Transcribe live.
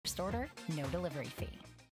order, no delivery fee.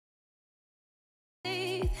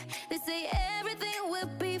 They say everything will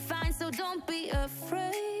be fine, so don't be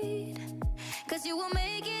afraid, 'cause you will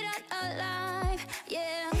make it out alive.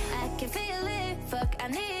 Yeah, I can feel it, fuck, I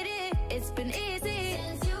need it. It's been easy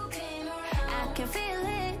since you came around. I can feel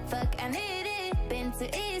it, fuck, I need it. Been too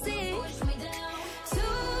easy. Push me down.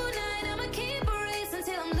 Tonight I'ma keep a race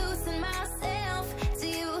until I'm losing myself to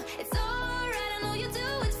you. It's alright, I know you do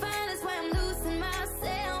it fine. That's why I'm losing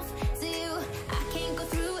myself to you. I can't go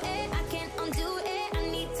through it, I can't undo it. I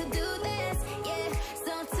need to do this, yeah.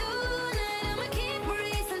 So tonight I'ma keep a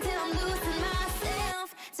race until I'm losing myself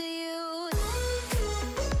to you.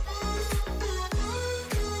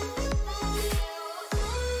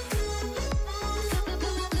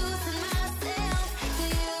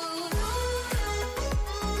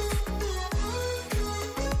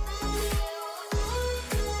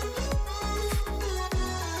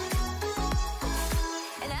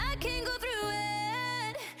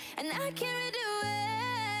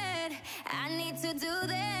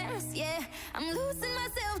 I'm losing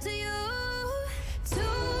myself to you.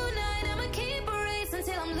 Tonight I'ma keep a race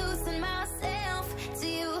until I'm losing myself to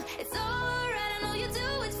you. It's alright, I know you do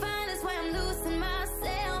it fine. That's why I'm losing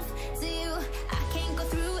myself to you. I can't go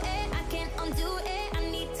through it, I can't undo it. I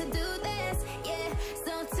need to do this, yeah.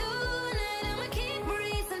 So tonight I'ma keep a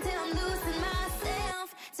race until I'm losing myself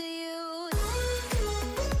to you.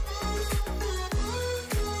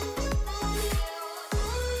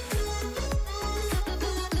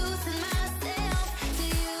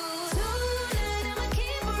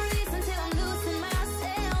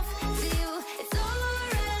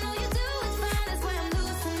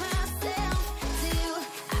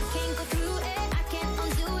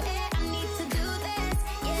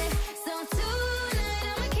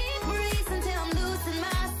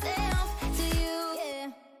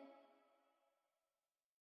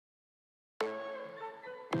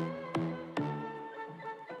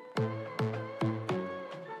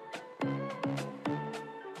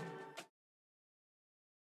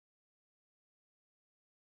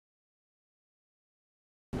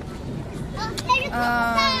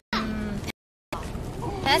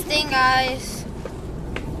 Testing, guys.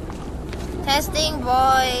 Testing,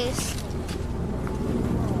 boys.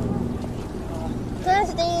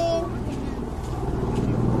 Testing.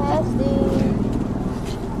 Testing.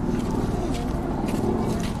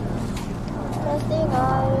 Testing,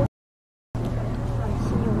 guys.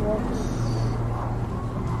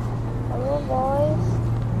 Hello, boys.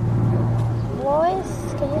 Boys,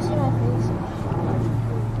 can you see my face?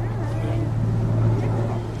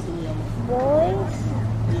 Boys.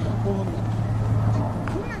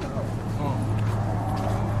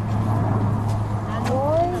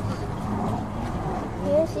 Boys,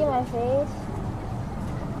 can you see my face?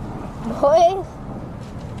 Boys,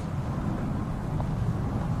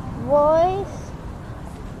 boys,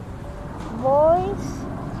 boys,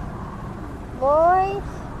 boys.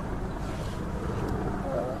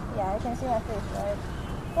 Yeah, you can see my face, right?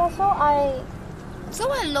 Yeah, so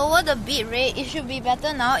I lower the bit rate. It should be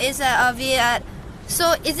better now. It's at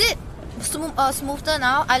so is it smoother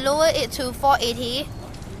now? I lower it to 480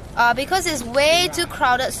 because it's way too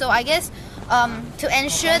crowded. So I guess to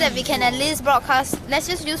ensure that we can at least broadcast, let's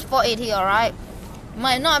just use 480. All right,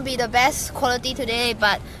 might not be the best quality today,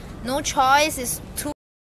 but no choice. It's too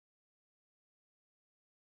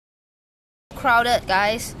crowded,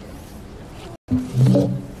 guys.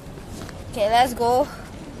 Okay, let's go.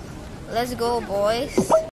 Let's go,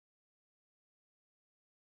 boys.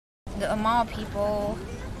 The amount of people,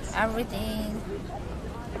 everything,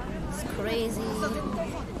 it's crazy.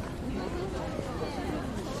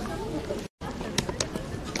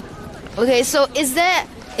 Okay, so is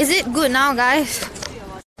it good now, guys?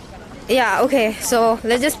 Yeah, okay, so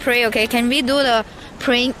let's just pray, okay? Can we do the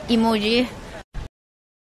praying emoji?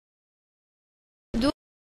 Do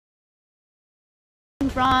in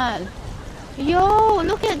front. Yo,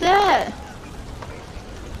 look at that.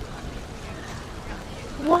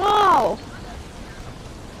 Wow.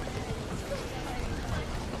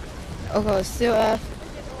 Okay, still F.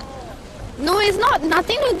 No, it's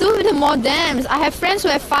nothing to do with the modems. I have friends who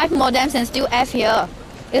have 5 modems and still F here.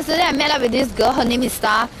 Yesterday I met up with this girl, her name is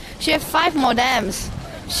Star. She has 5 modems.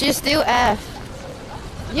 She's still F.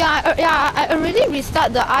 Yeah, I already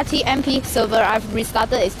restart the RTMP server. I've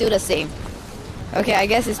restarted, it's still the same. Okay, I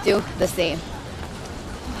guess it's still the same.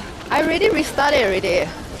 I already restarted already.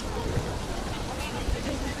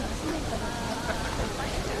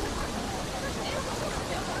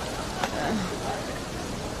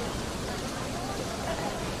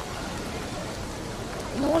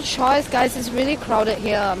 No choice, guys. It's really crowded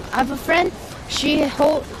here. I have a friend.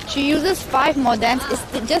 she uses 5 modems.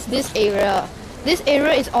 It's just this area. This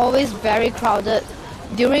area is always very crowded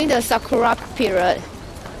during the Sakura period.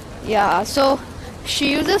 Yeah, so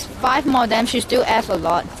she uses 5 modems. She still F a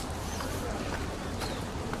lot.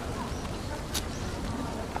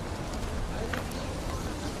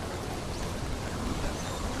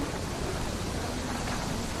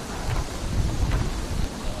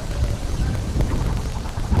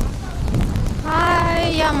 Hi,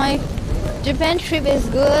 yeah, my Japan trip is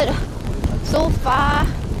good so far.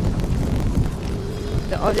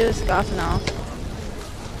 The audio is off now.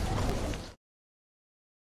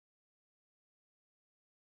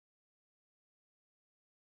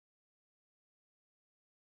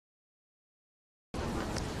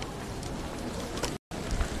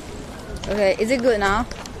 Okay, is it good now?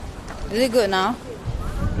 Is it good now?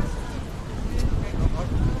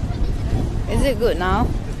 Is it good now?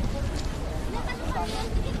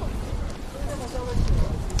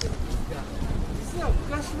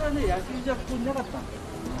 昔はね、野球じゃここになかったんです。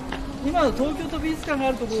今の東京都美術館が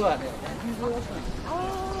あるところはね、野球場だったんで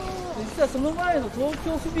す。実はその前の東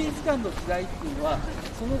京都美術館の時代っていうのは、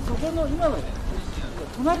そこの今の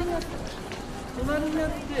隣にあった。隣にあっ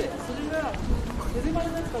て、それが手狭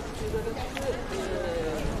になったっていう形で、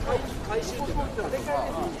改修というか、建て替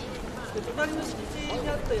えて、隣の敷地に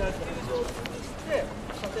あった野球場を潰して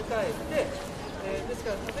建て替えて、です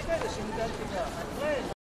から建て替えた瞬間っていうのは前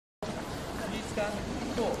の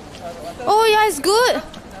Oh yeah, it's good.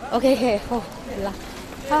 Okay, okay. Oh,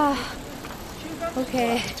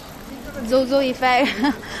 okay. Zozo effect.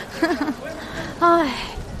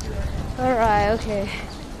 Alright, okay.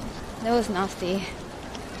 That was nasty.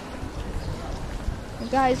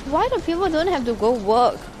 Guys, why do people don't have to go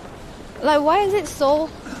work? Like, why is it so...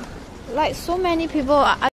 Like, so many people...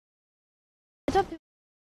 I thought people...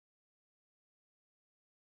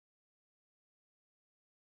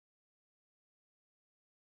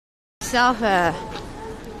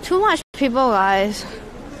 Too much people, guys.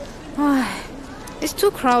 It's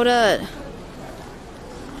too crowded.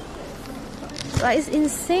 Like, it's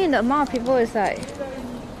insane the amount of people. Is like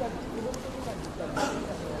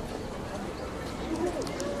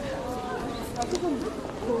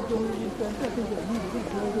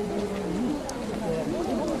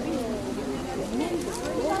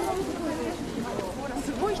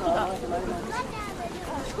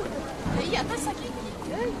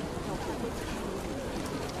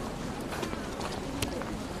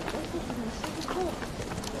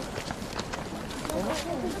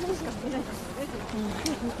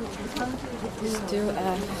still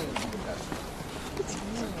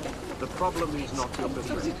The problem is not your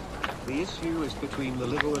bitrate. The issue is between the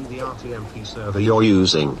Livo and the RTMP server you're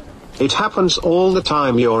using. It happens all the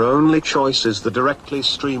time. Your only choice is the directly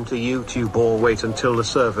stream to YouTube or wait until the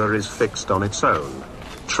server is fixed on its own.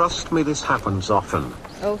 Trust me, this happens often.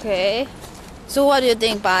 Okay. So what do you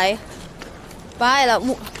think, Bai? Bai,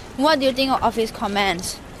 what do you think of his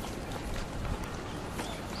comments?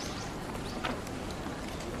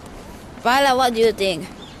 Bai, what do you think?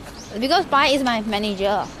 Because Bai is my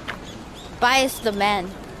manager. Bai is the man.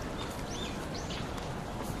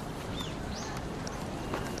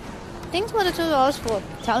 Thanks for the $2 for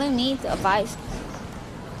telling me the advice.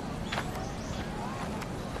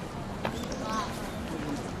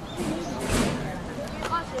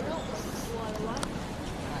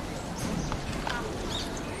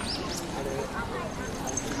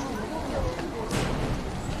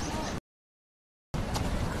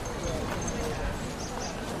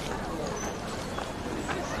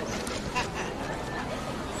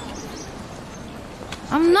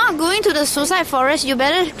 I'm not going to the suicide forest. You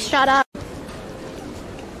better shut up.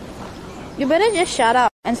 You better just shut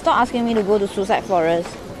up and stop asking me to go to suicide forest.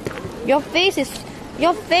 Your face is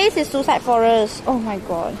suicide forest. Oh my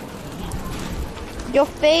god. Your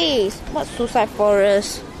face. What suicide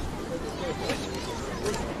forest?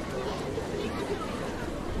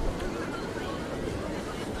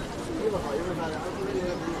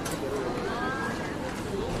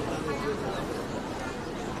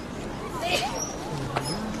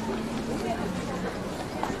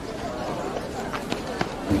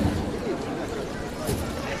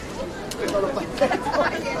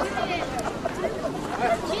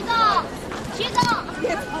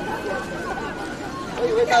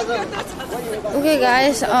 Okay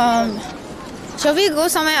guys, shall we go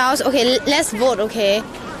somewhere else? Okay, let's vote, okay?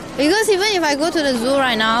 Because even if I go to the zoo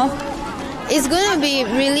right now, it's gonna be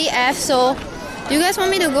really F, so do you guys want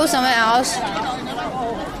me to go somewhere else?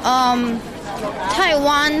 Type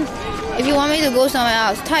 1 if you want me to go somewhere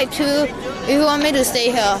else. Type 2 if you want me to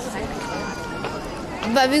stay here.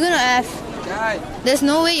 But we're gonna F. There's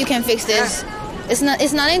no way you can fix this. It's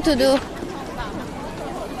nothing to do.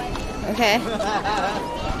 Okay.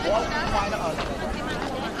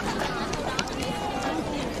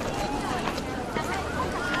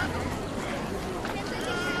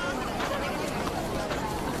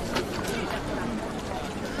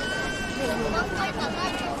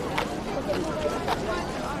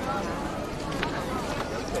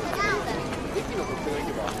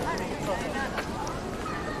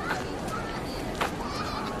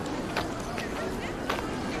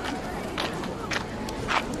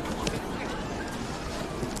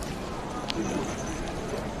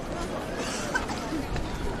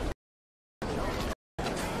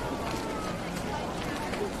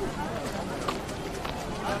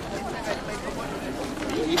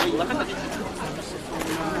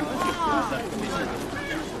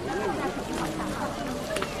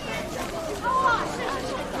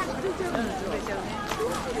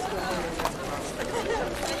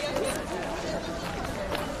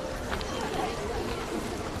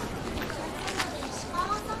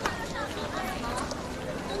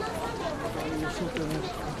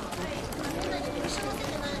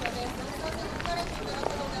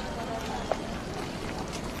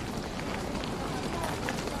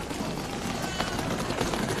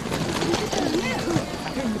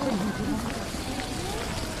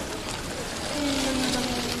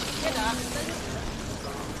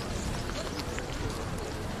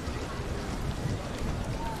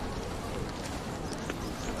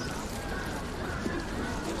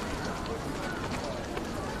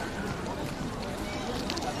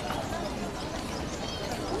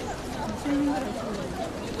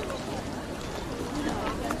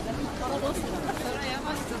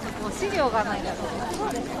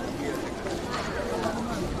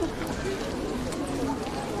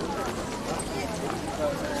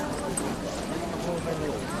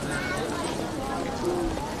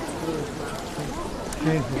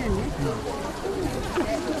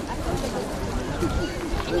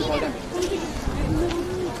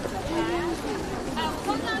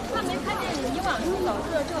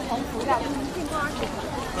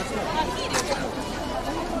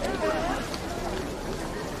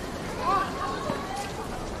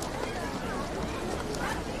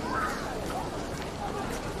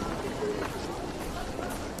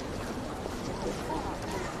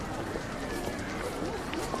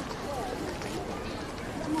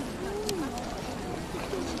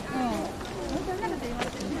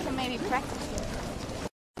 Maybe practice.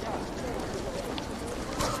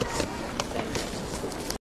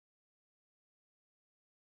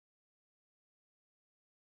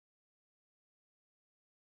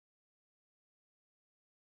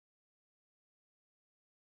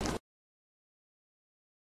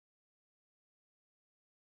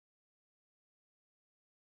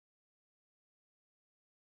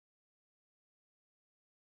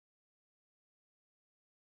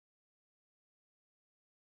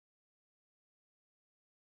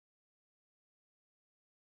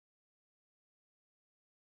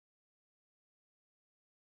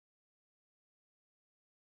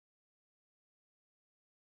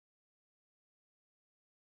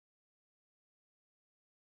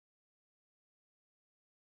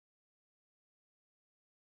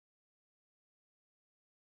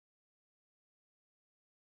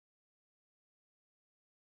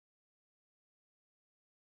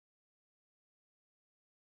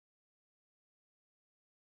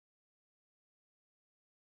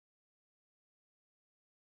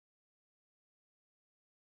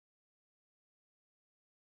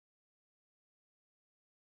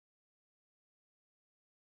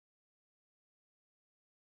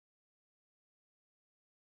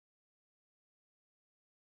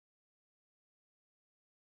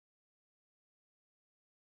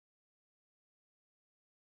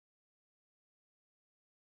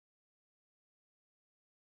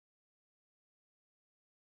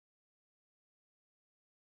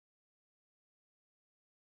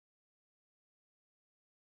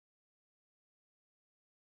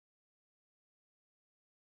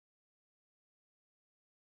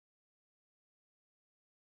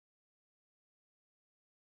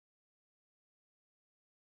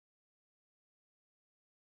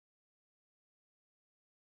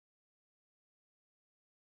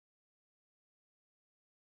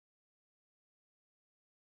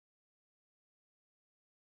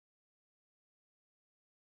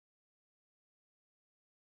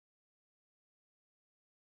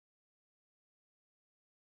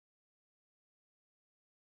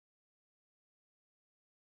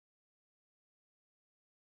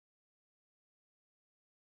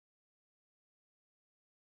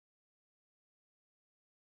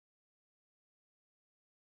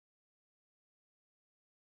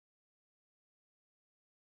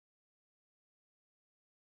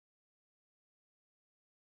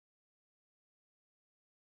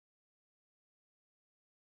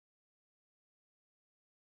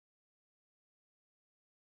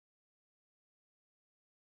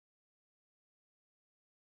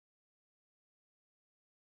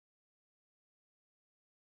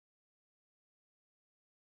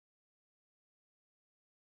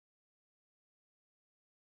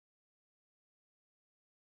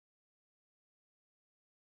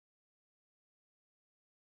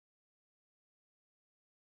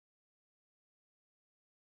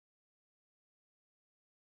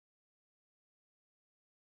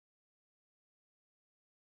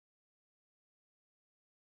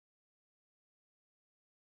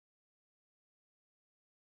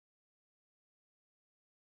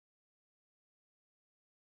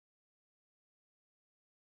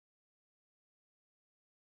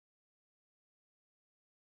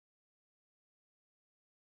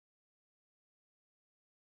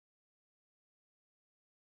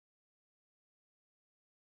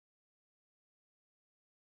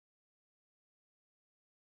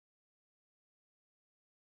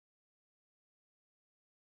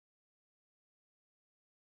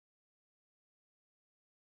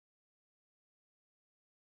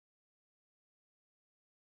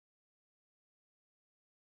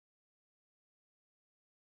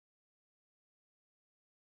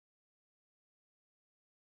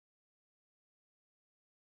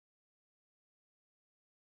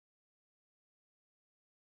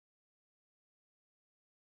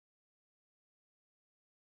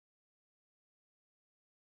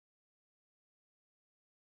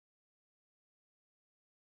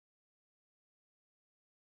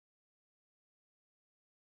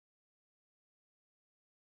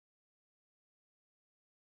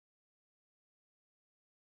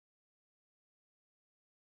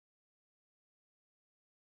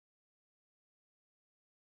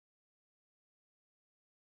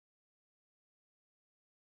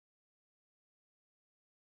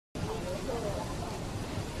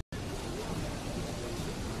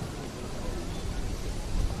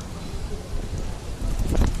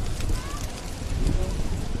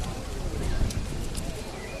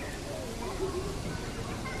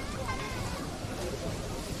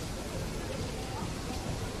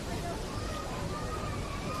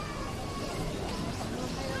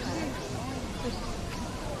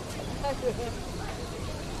 Hello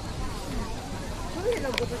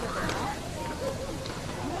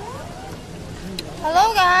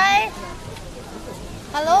guys.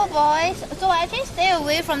 Hello boys. So I actually stay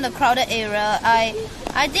away from the crowded area. I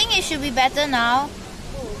think it should be better now.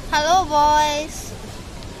 Hello boys.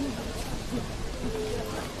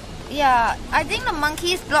 Yeah, I think the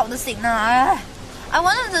monkeys block the signal. I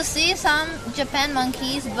wanted to see some Japan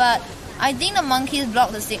monkeys, but I think the monkeys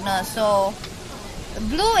block the signal. So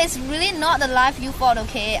blue is really not the live view fault,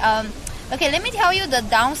 okay? Okay, let me tell you the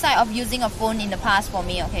downside of using a phone in the past for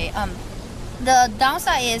me, okay? The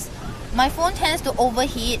downside is my phone tends to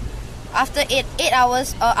overheat after 8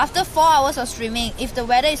 hours, after 4 hours of streaming. If the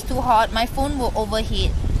weather is too hot, my phone will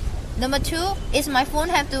overheat. Number 2 is my phone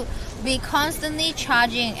have to be constantly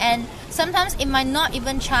charging, and sometimes it might not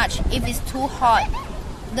even charge if it's too hot.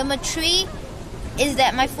 Number 3 is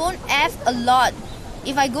that my phone F a lot.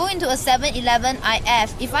 If I go into a 7-Eleven, I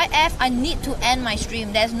F. If I F, I need to end my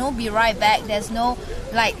stream. There's no be right back. There's no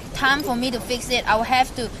like time for me to fix it. I will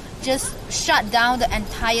have to just shut down the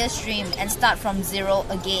entire stream and start from 0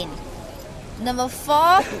 again. Number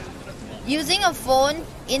 4, using a phone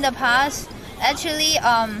in the past, actually,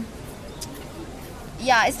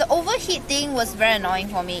 yeah, it's the overheat thing was very annoying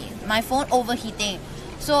for me. My phone overheating.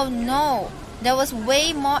 So no, there was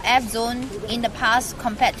way more F zone in the past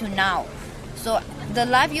compared to now. So the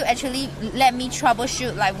live view actually let me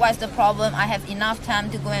troubleshoot like what's the problem. I have enough time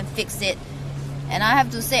to go and fix it. And I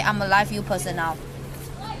have to say I'm a live view person now.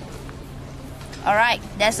 Alright,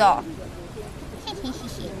 that's all.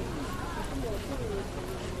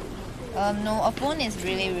 No, a phone is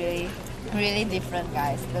really different,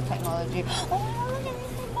 guys. The technology. Oh, look at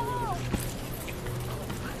this box.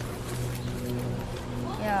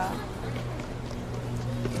 Yeah.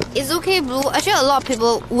 It's okay, Blue. Actually, a lot of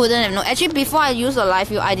people wouldn't have known. Actually, before I used the live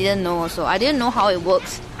view, I didn't know. So I didn't know how it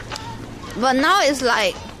works. But now it's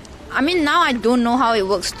like, I mean, now I don't know how it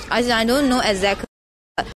works. I don't know exactly.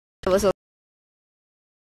 There was a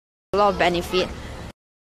lot of benefit.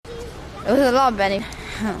 It was a lot of benefit.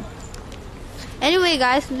 Anyway,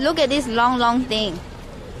 guys, look at this long thing.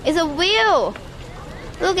 It's a wheel.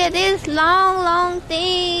 Look at this long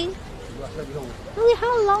thing. Look at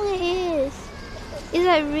how long it is. It's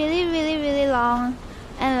like really long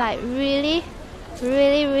and like really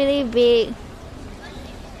big.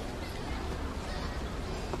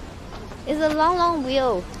 It's a long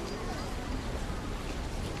wheel.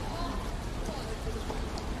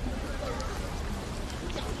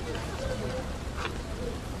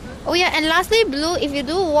 Oh yeah, and lastly, Blue, if you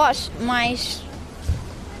do watch my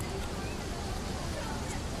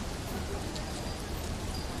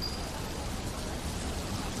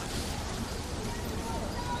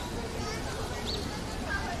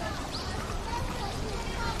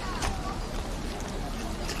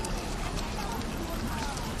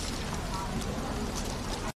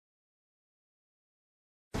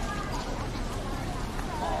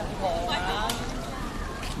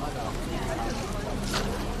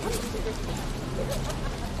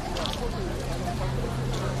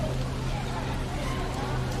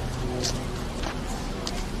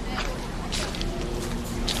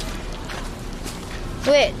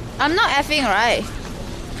Wait, I'm not effing, right?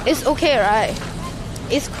 It's okay, right?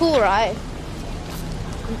 It's cool, right?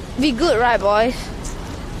 Be good, right, boys?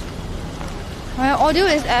 My audio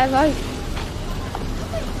is F, like.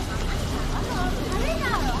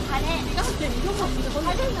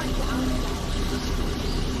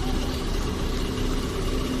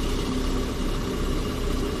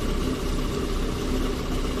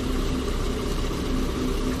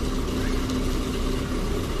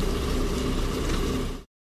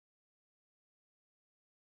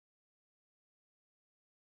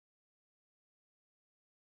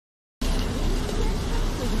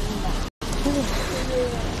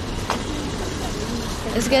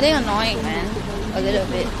 It's getting annoying, man. A little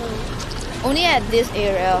bit. Only at this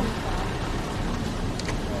area.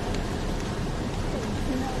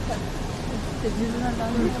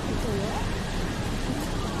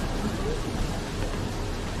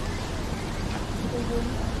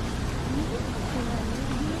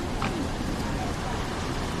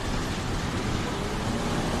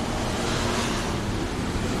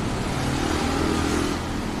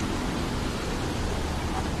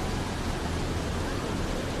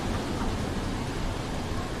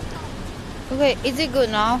 Okay, is it good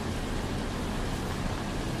now?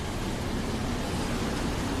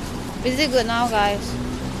 Is it good now, guys?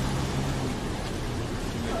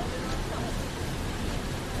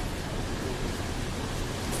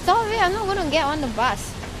 Stop it, I'm not gonna get on the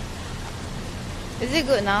bus. Is it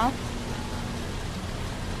good now?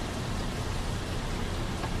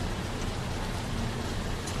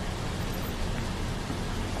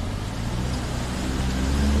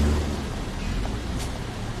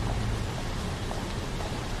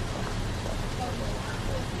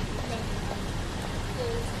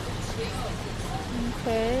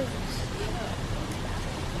 Okay.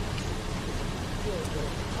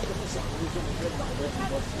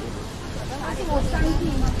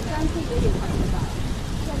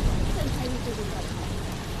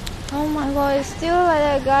 Oh my god, it's still like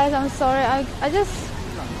that, guys. I'm sorry. I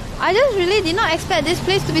just really did not expect this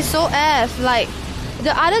place to be so F. Like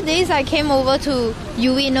the other days I came over to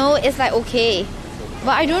Ueno, it's like okay,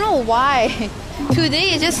 but I don't know why.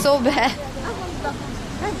 Today is just so bad.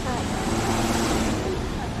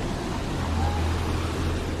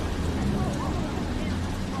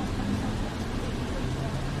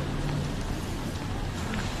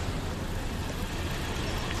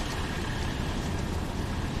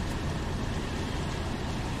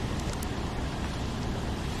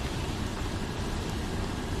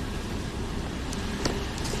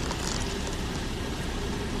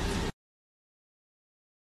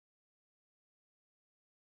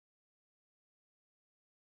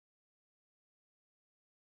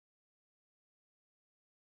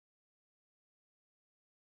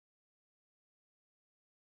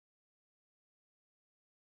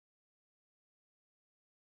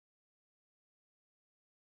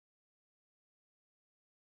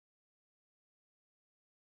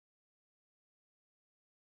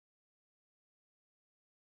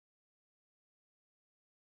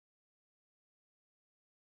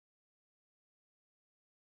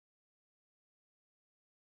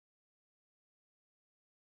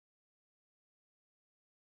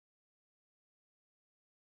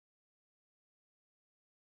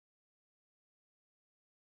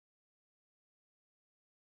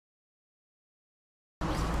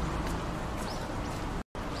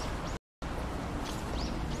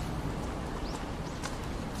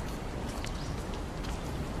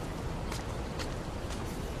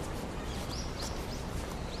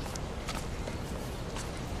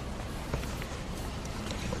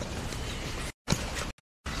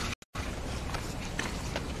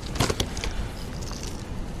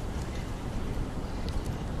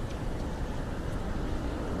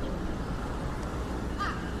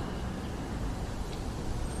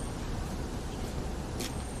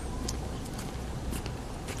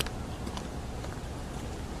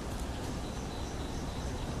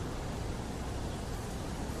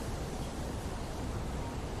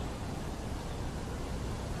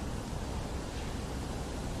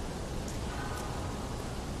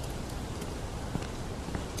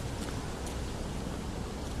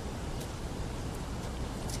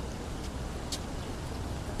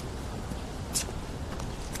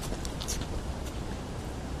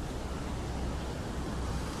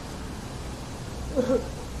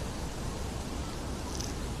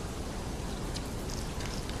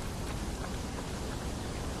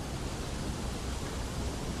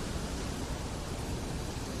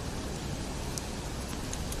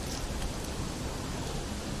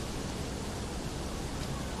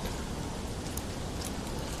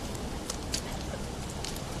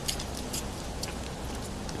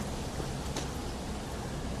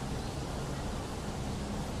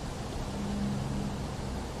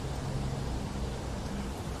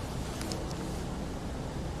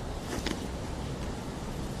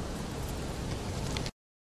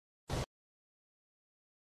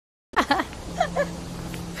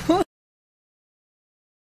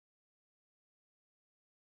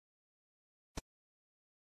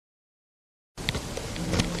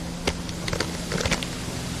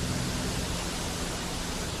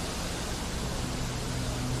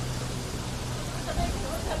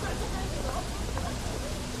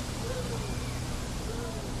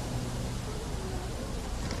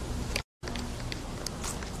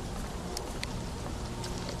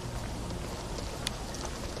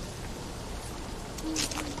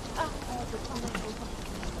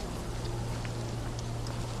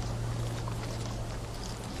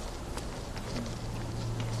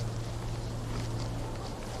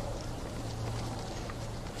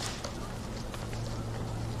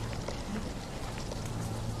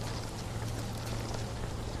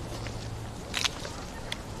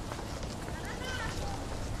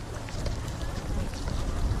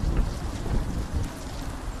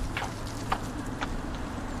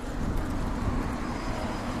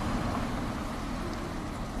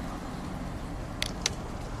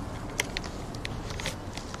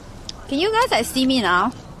 Can you guys like see me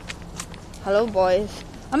now? Hello boys.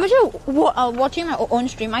 I'm actually watching my own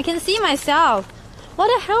stream. I can see myself. What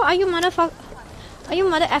the hell are you motherfucker? Are you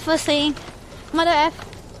mother effer saying? Mother F?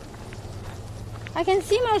 I can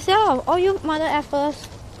see myself. Oh, you mother effers.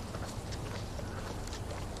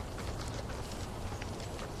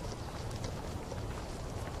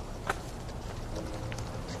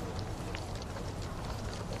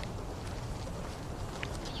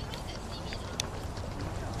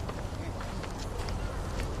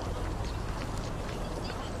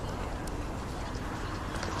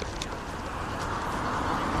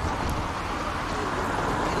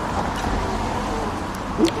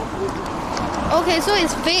 Okay, so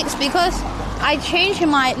it's fixed because I changed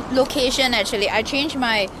my location actually. I changed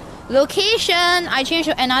my location. I changed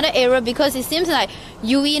to another area because it seems like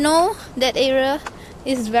that area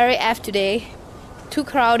is very F today. Too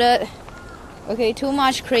crowded. Okay, too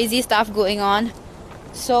much crazy stuff going on.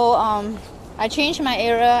 So I changed my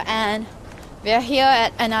area and we are here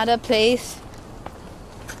at another place.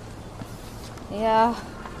 Yeah.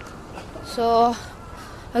 So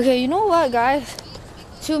okay, you know what guys?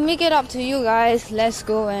 To make it up to you guys, let's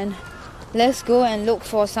go and look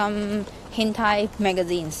for some hentai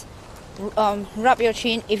magazines. Rub your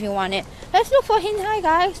chin if you want it. Let's look for hentai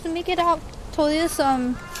guys to make it up to this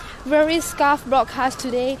very scarf broadcast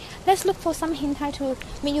today. Let's look for some hentai to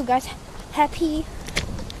make you guys happy.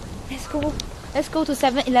 Let's go. Let's go to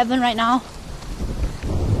 7-Eleven right now.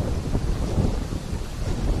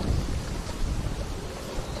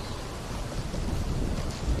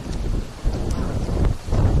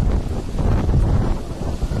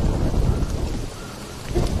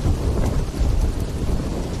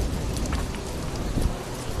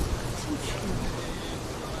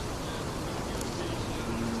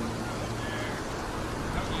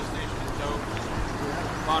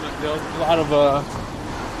 There's a lot of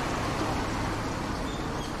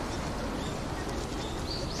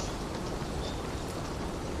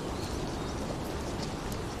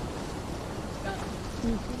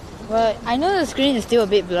But I know the screen is still a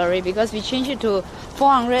bit blurry because we changed it to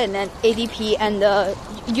 480p and the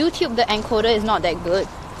YouTube, the encoder is not that good.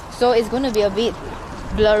 So it's going to be a bit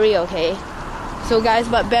blurry, okay? So guys,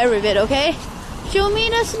 but bear with it, okay? Show me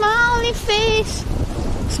the smiley face.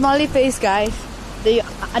 Smiley face, guys. Do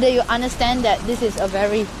you understand that this is a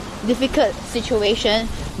very difficult situation,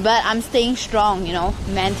 but I'm staying strong,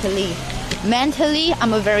 mentally. Mentally,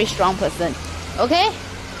 I'm a very strong person, okay?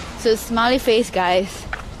 So smiley face, guys.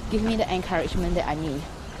 Give me the encouragement that I need.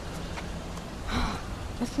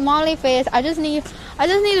 A smiley face. I just need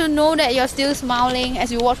to know that you're still smiling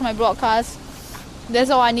as you watch my broadcast.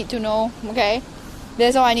 That's all I need to know, okay?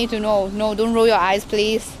 That's all I need to know. No, don't roll your eyes,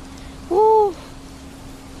 please. Woo.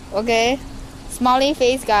 Okay? Smiley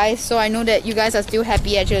face, guys, so I know that you guys are still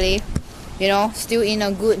happy actually. Still in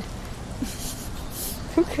a good...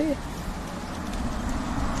 okay.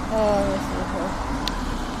 Oh,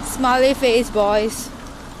 let's see. Smiley face, boys.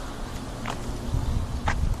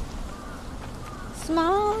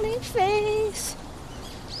 Smiley face.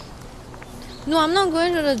 No, I'm not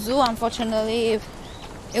going to the zoo, unfortunately.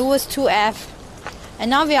 It was 2F. And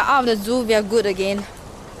now we are out of the zoo, we are good again.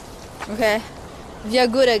 Okay? We are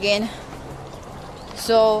good again.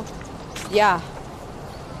 So, yeah.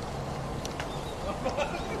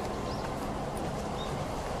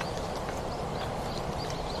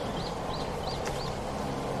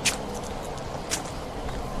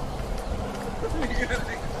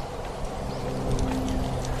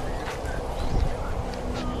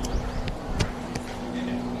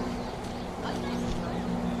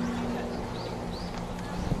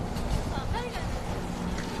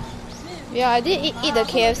 Yeah, I did eat the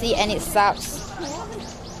KFC and it sucks.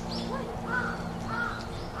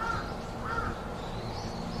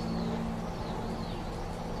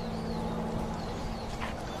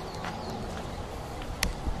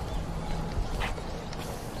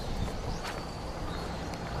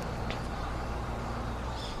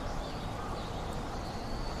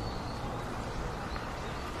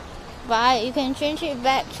 But you can change it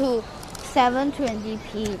back to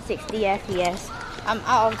 720p 60 fps. I'm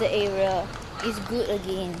out of the area. It's good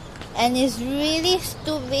again. And it's really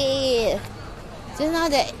stupid. So now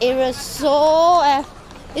the area is so...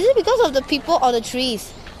 is it because of the people or the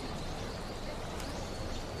trees?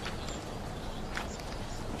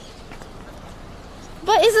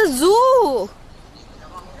 But it's a zoo!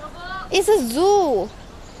 It's a zoo!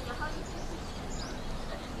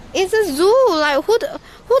 It's a zoo! Like, who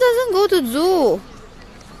doesn't go to zoo?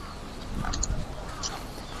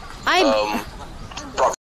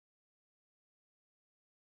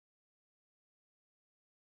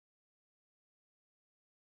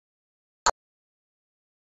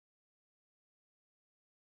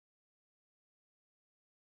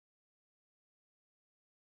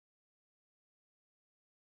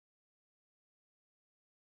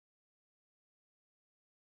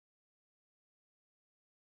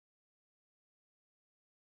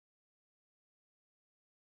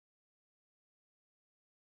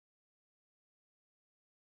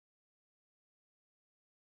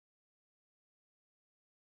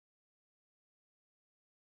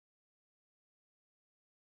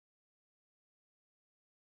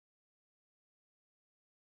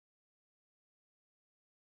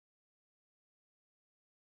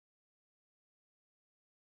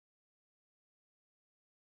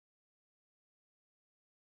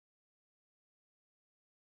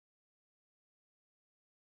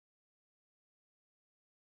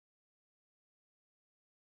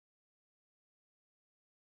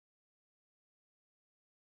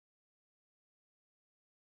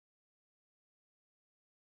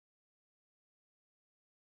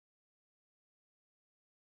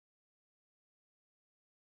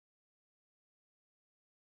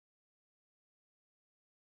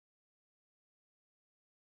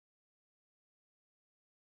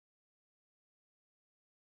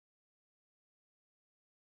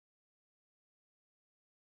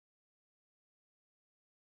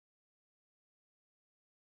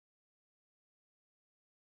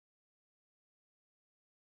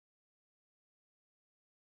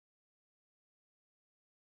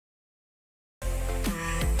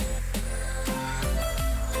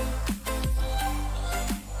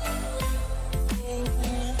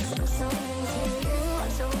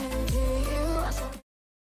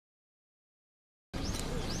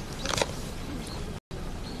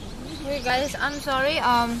 Okay guys, I'm sorry,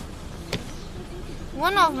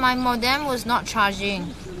 one of my modem was not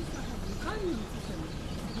charging.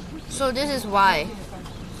 So this is why.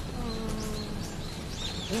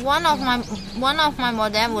 One of my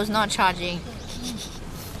modem was not charging.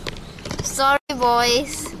 Sorry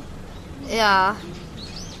boys. Yeah.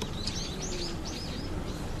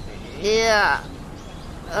 Yeah.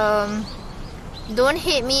 Don't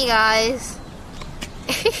hate me guys.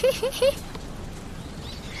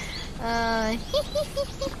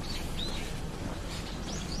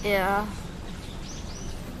 Yeah.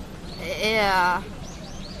 Yeah.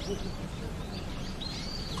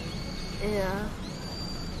 Yeah.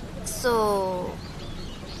 So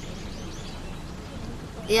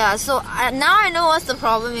yeah, so now I know what's the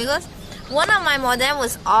problem, because one of my modem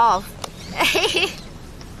was off.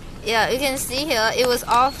 Yeah, you can see here it was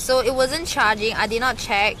off, so it wasn't charging. I did not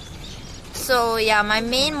check. So yeah, my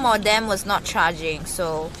main modem was not charging,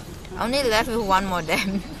 so I only left with one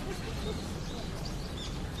modem.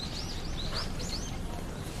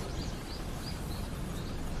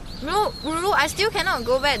 No, Ruru, I still cannot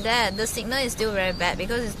go back there. The signal is still very bad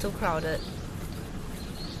because it's too crowded.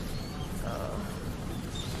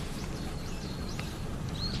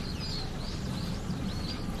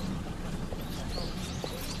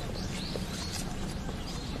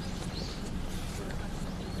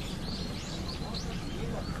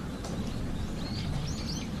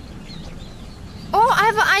 Oh, I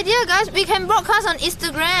have an idea, guys. We can broadcast on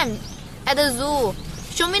Instagram at the zoo.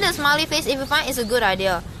 Show me the smiley face if you find it's a good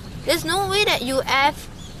idea. There's no way that you F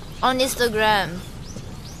on Instagram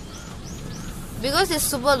because it's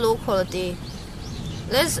super low quality.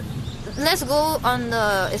 Let's go on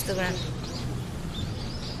the Instagram.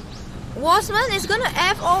 Wasman is gonna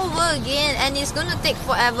F all over again, and it's gonna take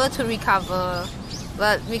forever to recover.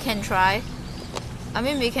 But we can try. I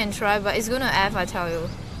mean, we can try, but it's gonna F. I tell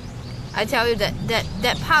you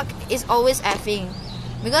that park is always Fing,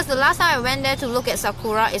 because the last time I went there to look at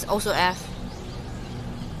Sakura is also F.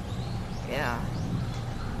 Yeah,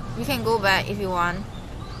 we can go back if you want.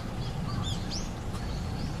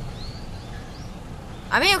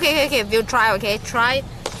 I mean, okay, we'll try, okay? Try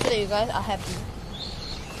so that you guys are happy.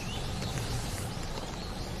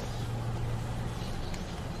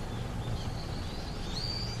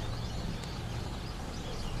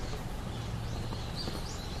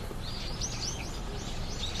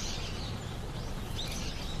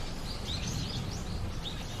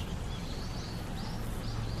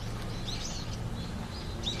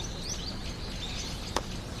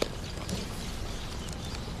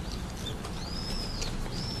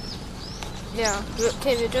 Yeah,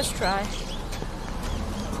 okay, we'll just try.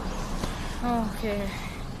 Okay.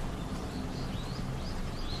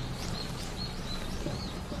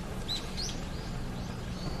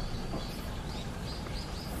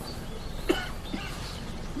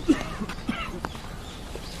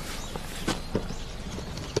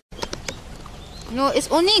 No,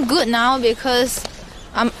 it's only good now because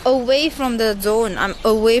I'm away from the zone. I'm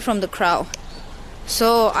away from the crowd.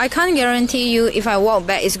 So I can't guarantee you if I walk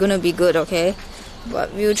back it's gonna be good, okay?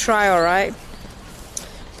 But we'll try, alright?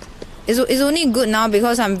 It's only good now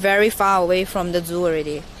because I'm very far away from the zoo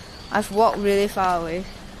already. I've walked really far away.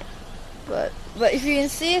 But if you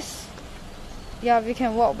insist, yeah, we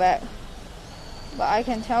can walk back. But I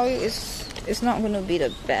can tell you it's not gonna be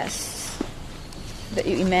the best that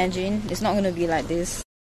you imagine. It's not gonna be like this.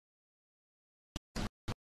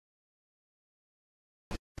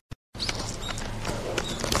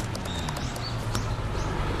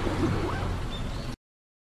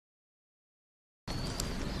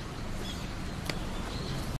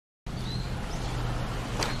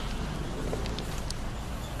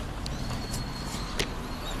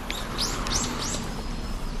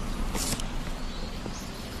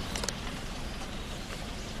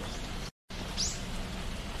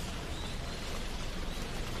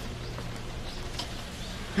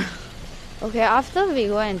 Okay, after we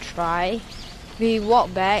go and try, we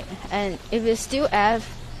walk back, and if it's still F,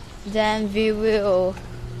 then we will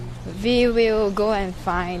go and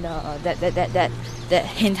find that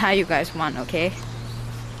hentai you guys want, okay?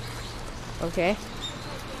 Okay?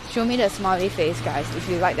 Show me the smiley face, guys, if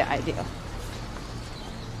you like the idea.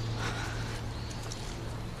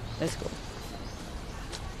 Let's go.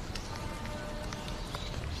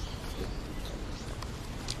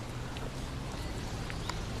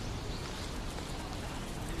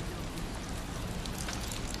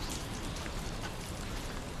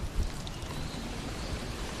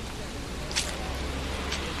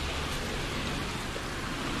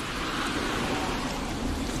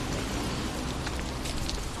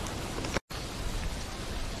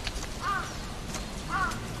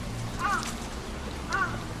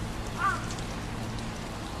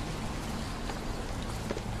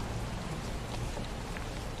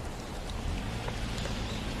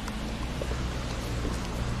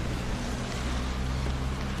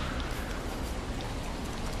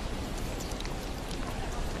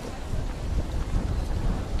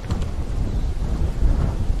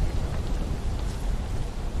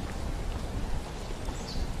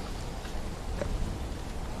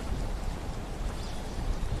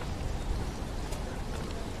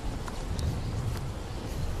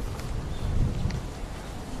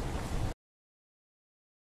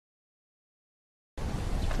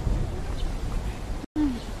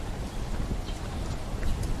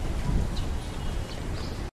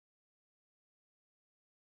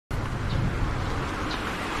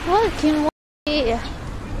 What can we?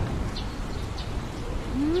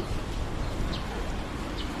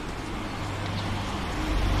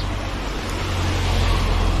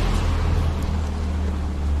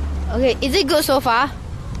 Okay, is it good so far?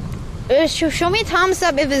 Show me thumbs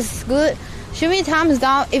up if it's good. Show me thumbs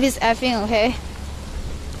down if it's effing, okay?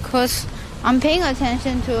 Cause I'm paying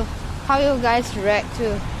attention to how you guys react to, you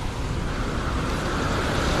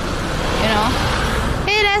know.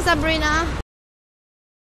 Hey there, Sabrina.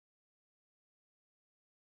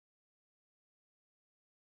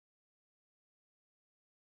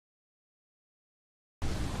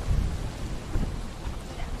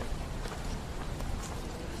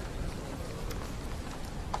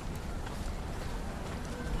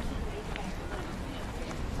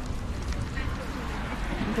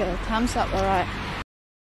 Okay, thumbs up, alright.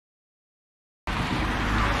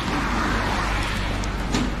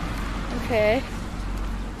 Okay.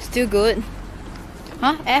 Still good.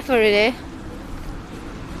 Huh? F already?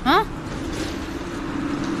 Huh?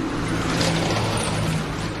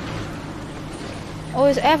 Oh,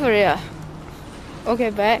 it's F already. Okay,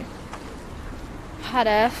 back. Hard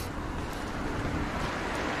F.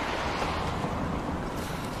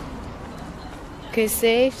 Okay,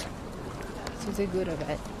 saved. So is it good or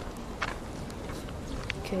bad?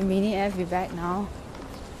 Okay, mini F, be back now.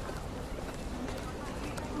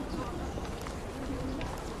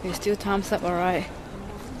 Okay, still thumbs up, alright.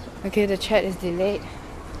 Okay, the chat is delayed.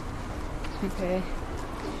 Okay.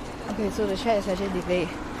 Okay, so the chat is actually delayed.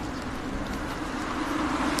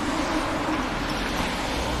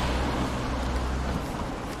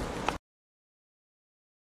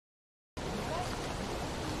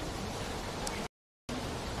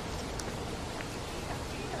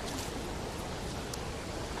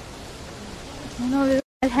 No,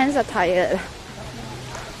 my hands are tired.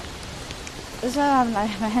 That's why I'm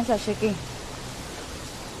like, my hands are shaking.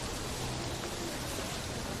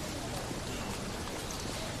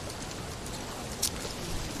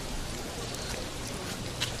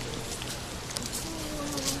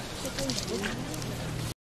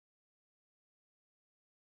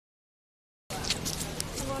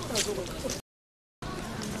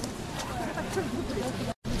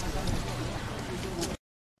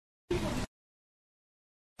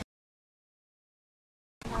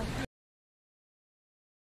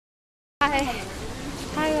 Hi.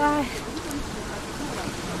 Hi guys.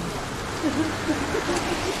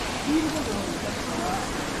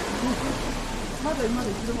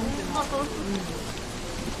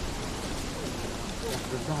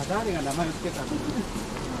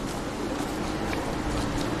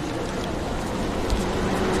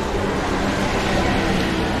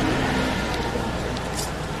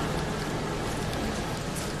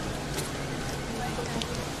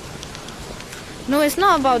 No, it's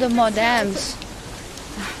not about the modems.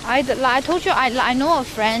 I told you, I know a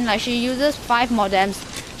friend, like she uses 5 modems.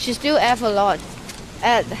 She still F a lot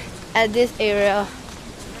at this area.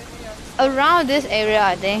 Around this area,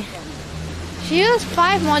 I think. She used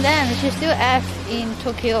 5 modems, she still F in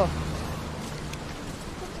Tokyo.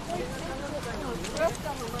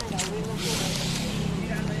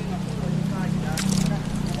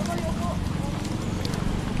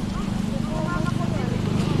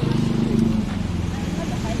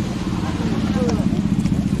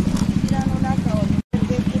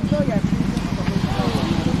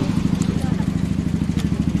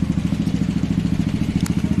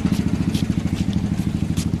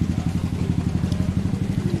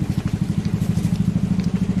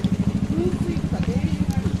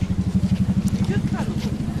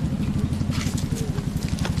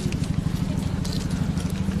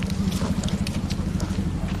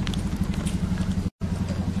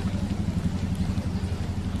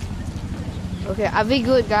 Okay, are we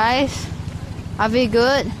good, guys? Are we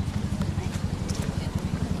good?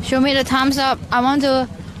 Show me the thumbs up.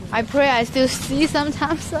 I pray I still see some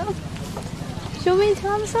thumbs up. Show me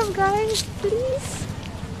thumbs up, guys, please.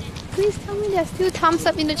 Please tell me there's still thumbs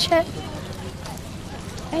up in the chat.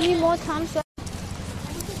 Any more thumbs up?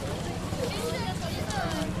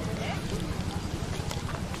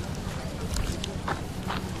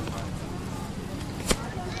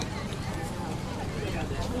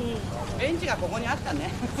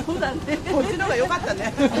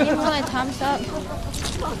 Any more thumbs up?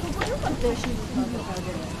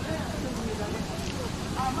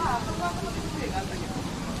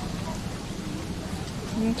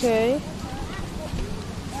 Okay.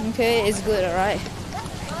 Okay, it's good, alright.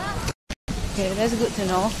 Okay, that's good to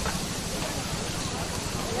know.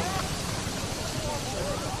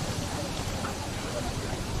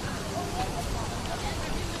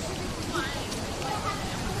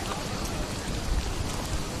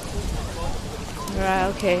 Right,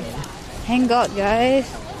 okay. Thank God, guys.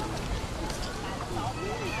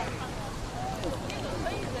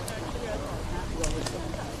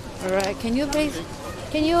 Alright, can you please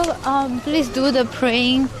do the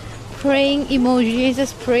praying emoji?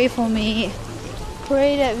 Just pray for me.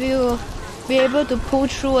 Pray that we'll be able to pull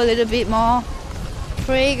through a little bit more.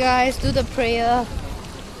 Pray, guys, do the prayer.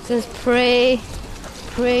 Just pray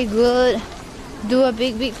good. Do a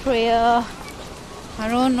big prayer. I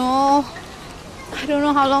don't know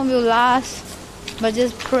how long we'll last, but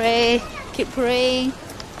just pray. Keep praying.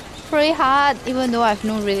 Pray hard, even though I have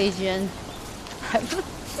no religion.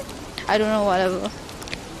 I don't know, whatever.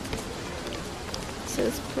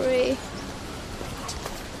 Just pray.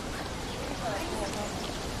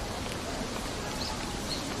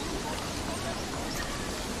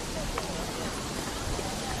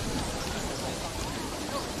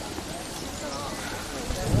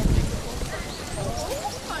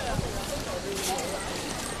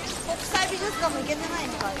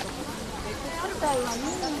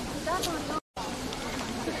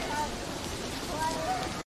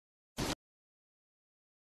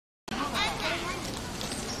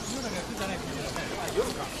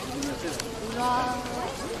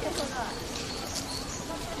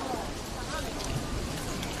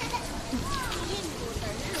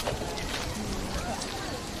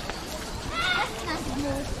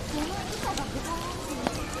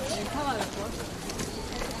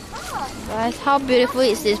 Guys, how beautiful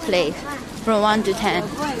is this place? From 1 to 10.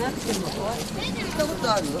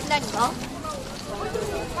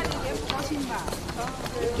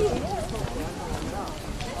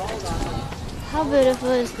 How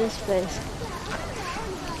beautiful is this place?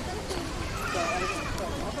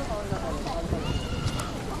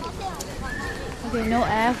 Okay, no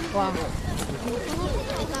F. Wow.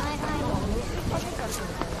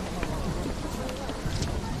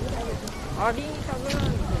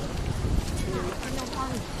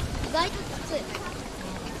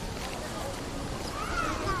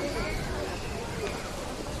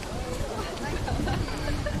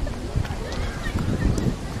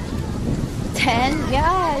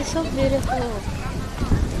 Yeah, it's so beautiful.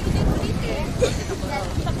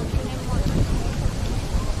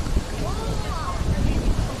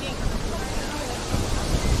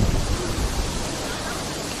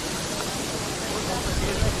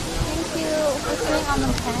 Thank you for putting on the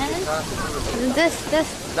pen.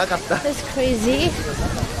 That's crazy.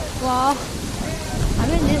 Wow. I'm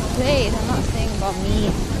in this place. I'm not saying about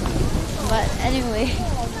me, but anyway.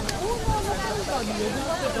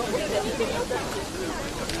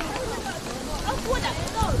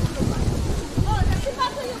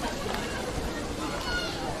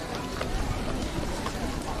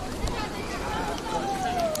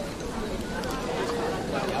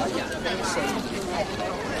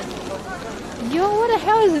 Yo, what the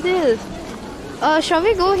hell is this? Shall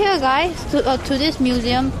we go here, guys, to this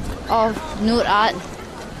museum of nude art?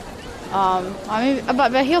 I mean,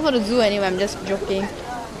 but we're here for the zoo anyway. I'm just joking.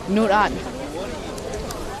 Nude art.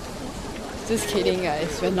 Just kidding,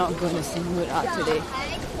 guys. We're not going to see nude art today.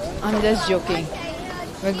 I'm just joking.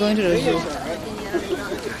 We're going to the zoo.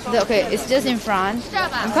 Okay, it's just in front.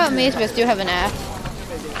 I'm quite amazed we still have an app.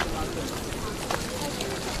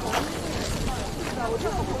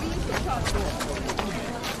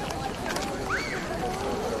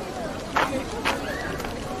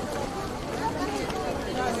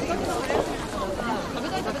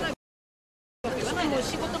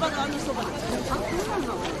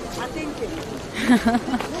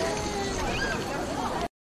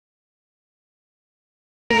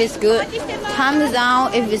 If it's good, thumbs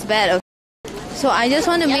down if it's bad. Okay? So I just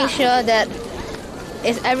want to make sure that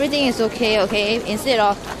everything is okay, instead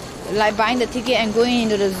of like buying the ticket and going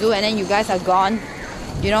into the zoo and then you guys are gone,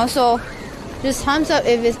 you know. So just thumbs up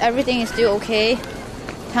if everything is still okay,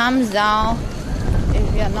 thumbs down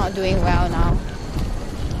if you're not doing well now.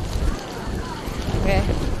 Okay,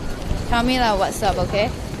 tell me like what's up. Okay,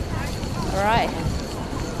 alright.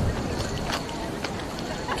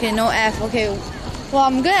 Okay, no F. Okay, well,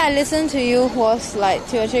 I'm glad I listened to you was like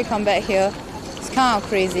to actually come back here. It's kind of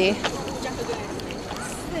crazy.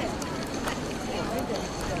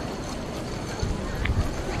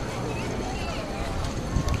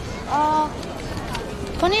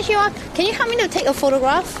 Konnichiwa, can you help me to take a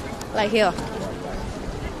photograph? Like here.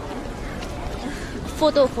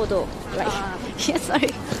 Photo. Like, yeah,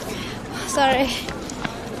 sorry.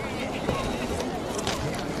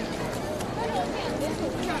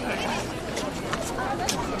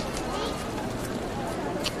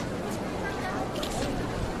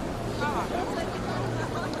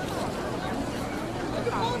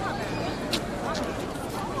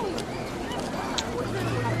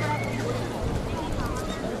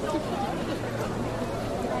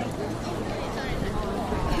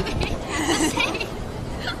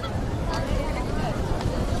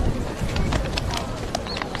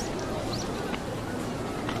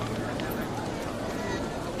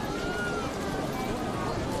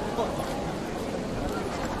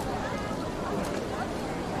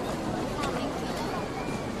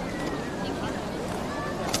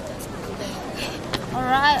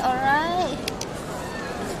 Alright, alright.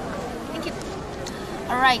 Thank you.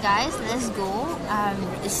 Alright guys, let's go.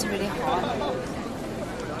 It's really hot.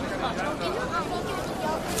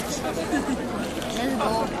 Let's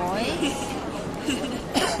go, boys.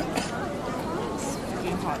 It's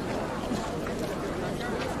freaking hot.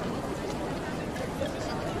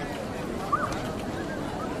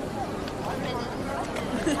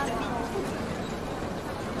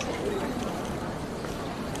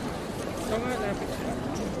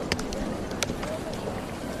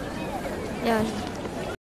 Yeah.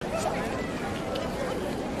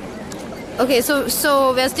 Okay,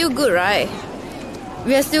 so we're still good, right?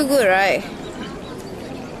 We are still good, right?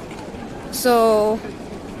 So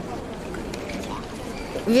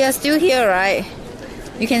we are still here, right?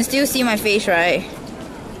 You can still see my face, right?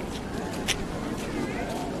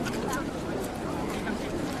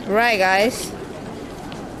 Right, guys?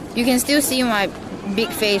 You can still see my big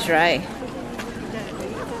face, right?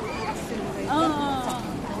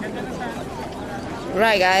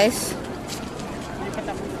 Right, guys?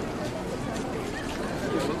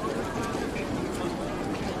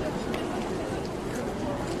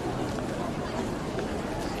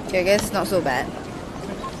 Okay, I guess it's not so bad.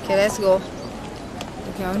 Okay, let's go.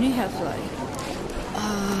 Okay, I only have like...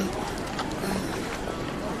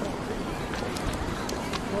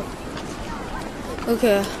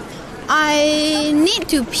 Okay. I need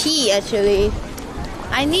to pee, actually.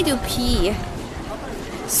 I need to pee.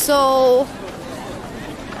 So...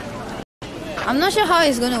 I'm not sure how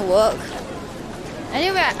it's gonna work.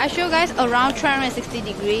 Anyway, I show you guys around 360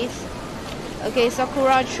 degrees. Okay,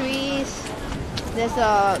 sakura trees. There's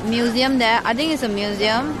a museum there. I think it's a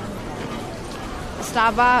museum.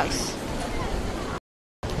 Starbucks.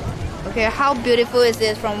 Okay, how beautiful is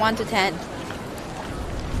this from 1 to 10?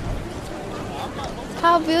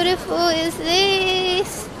 How beautiful is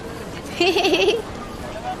this?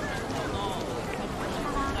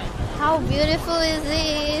 How beautiful is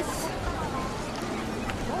this?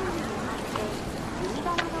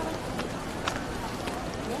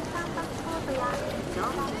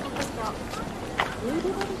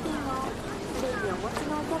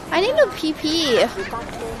 I need to pee. I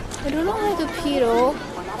don't know how to pee though.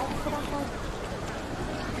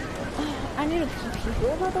 I need to pee. 上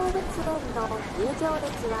野動物園の入場列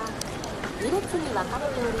は2列に分かれ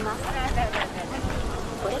ております。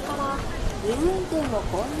これから入園券を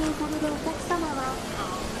購入されるお客様は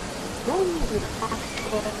門にぶつかって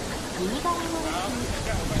右側の列に。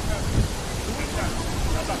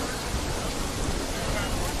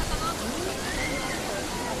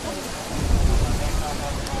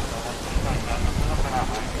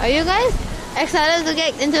Are you guys excited to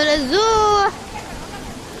get into the zoo?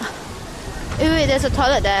 Wait, there's a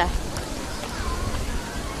toilet there.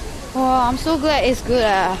 Oh, I'm so glad it's good.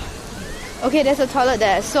 Okay, there's a toilet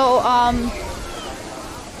there. So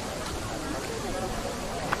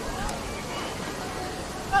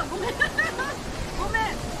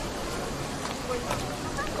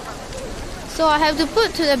so I have to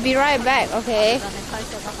put to the be right back. Okay,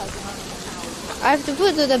 I have to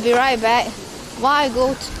put to the be right back while I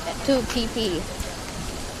go to pee.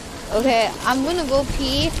 Okay, I'm gonna go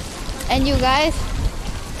pee. And you guys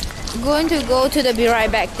going to go to the be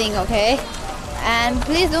right back thing, okay? And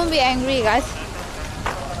please don't be angry, guys.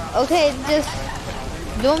 Okay, just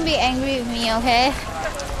don't be angry with me, okay?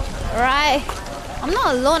 Right? I'm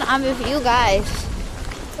not alone, I'm with you guys.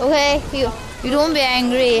 Okay? You don't be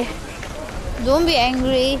angry. Don't be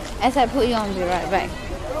angry as I put you on be right back.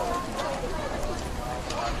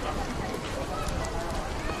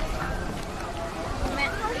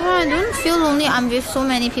 Oh, I don't feel lonely. I'm with so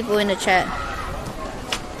many people in the chat.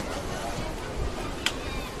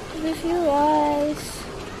 With you guys.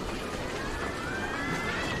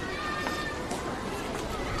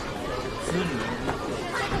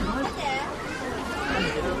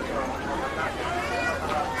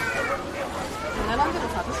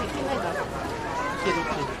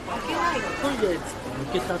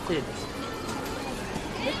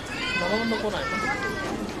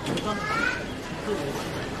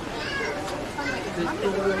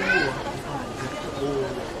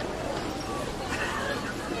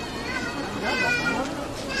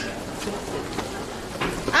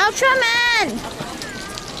 Ultraman!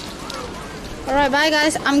 Alright, bye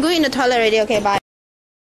guys. I'm going in the toilet already. Okay, bye.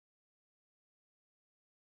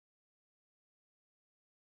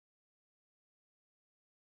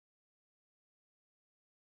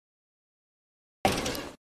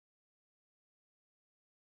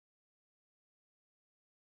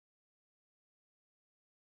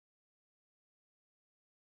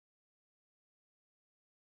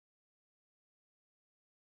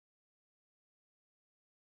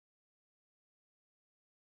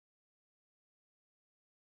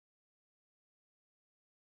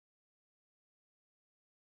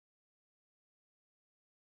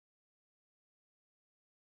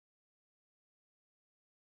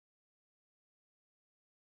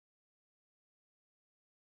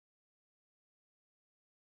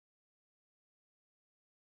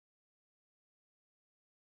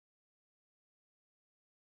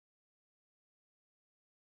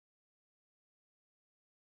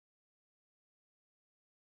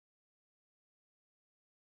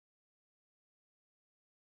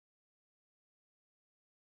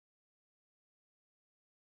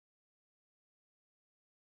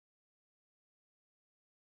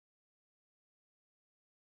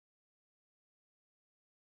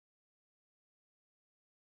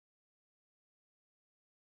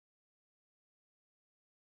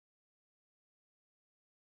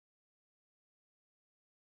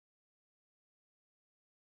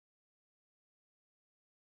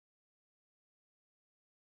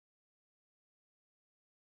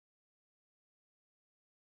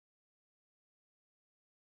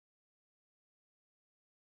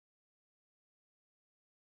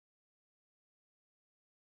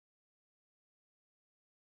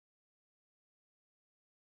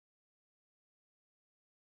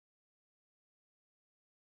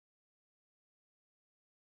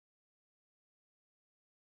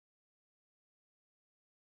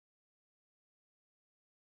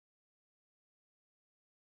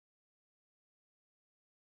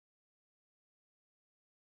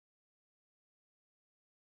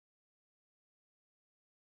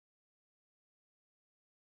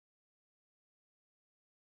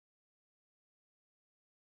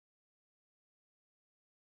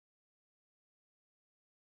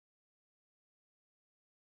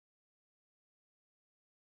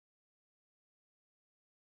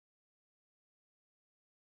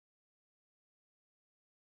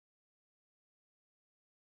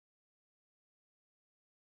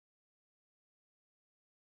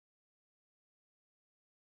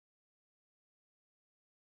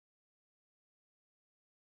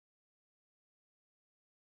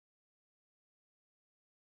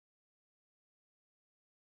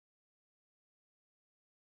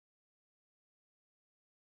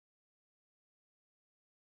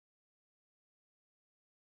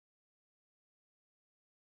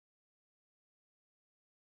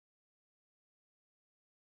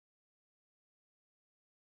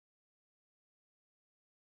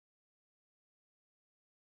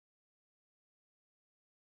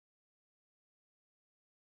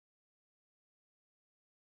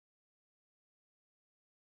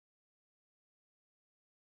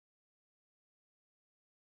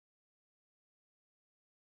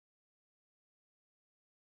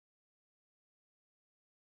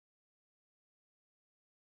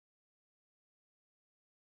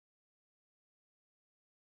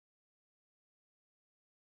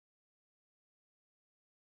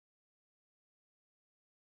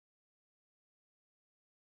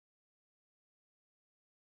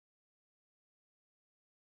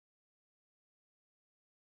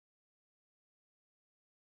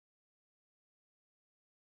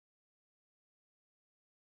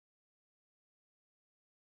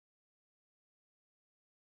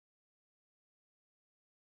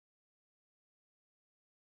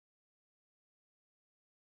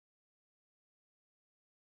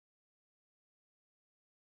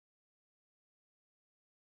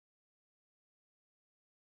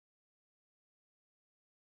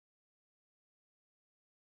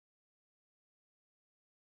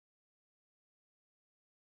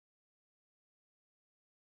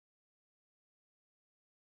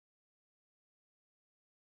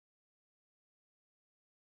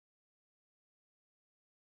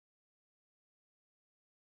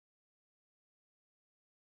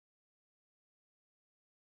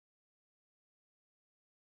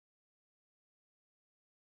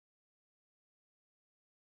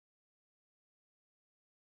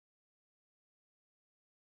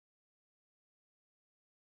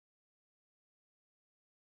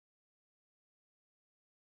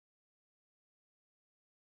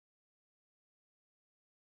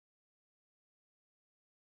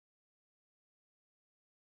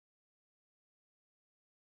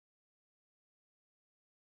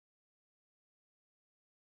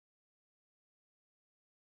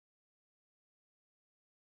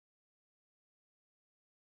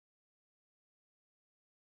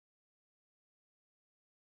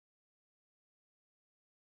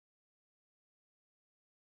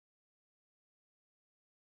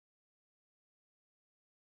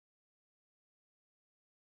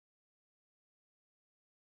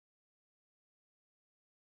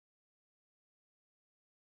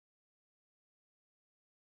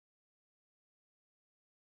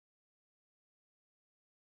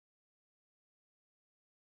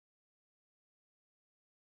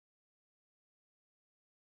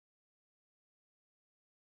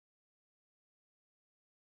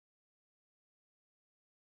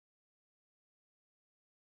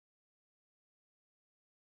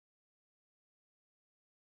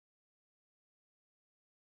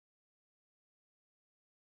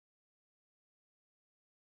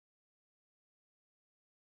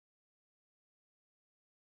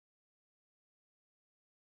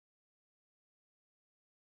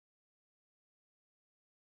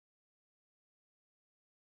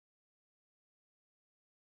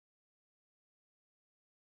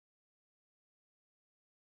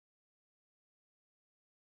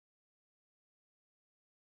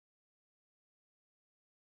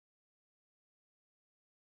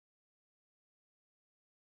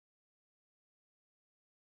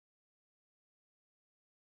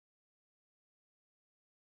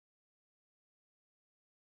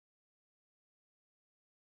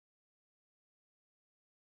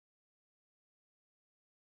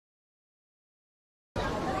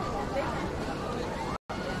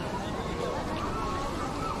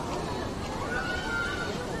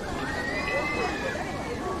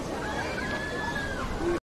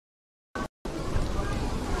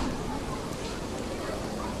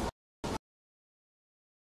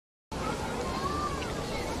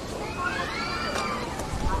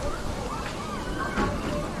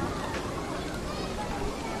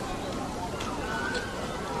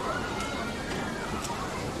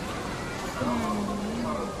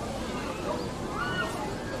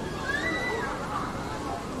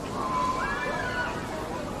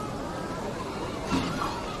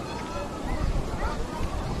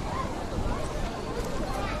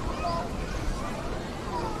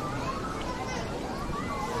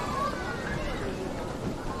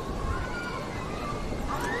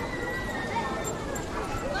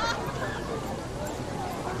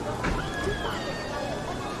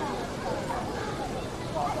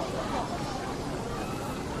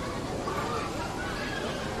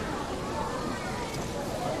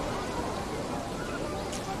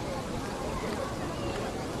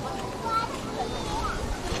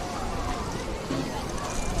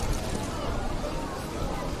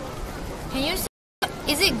 Can you see?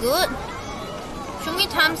 Is it good? Show me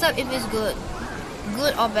thumbs up if it's good.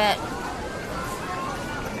 Good or bad.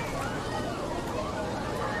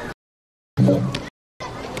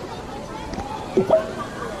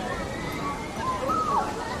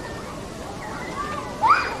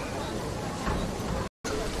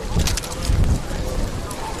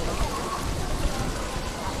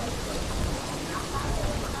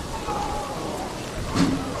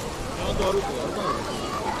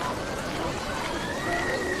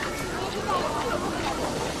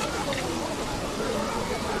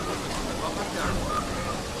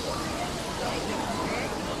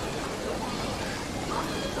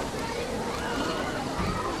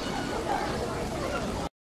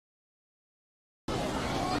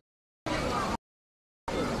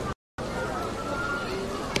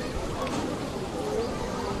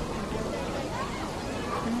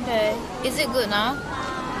 Okay, is it good now?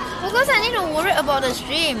 Because I need to worry about the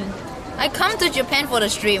stream. I come to Japan for the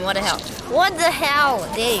stream. What the hell? What the hell,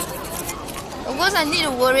 Dave? Of course I need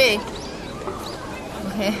to worry.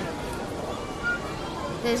 Okay.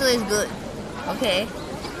 Okay, so it's good. Okay.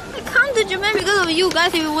 I come to Japan because of you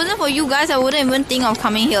guys. If it wasn't for you guys, I wouldn't even think of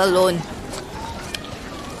coming here alone.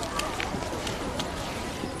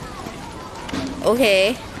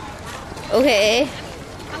 Okay. Okay.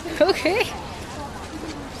 Okay.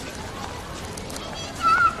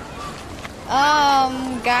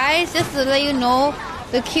 Guys, just to let you know,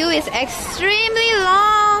 the queue is extremely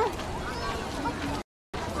long.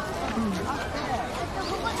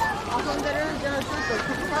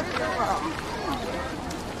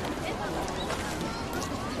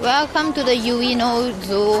 Welcome to the Ueno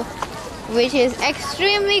Zoo, which is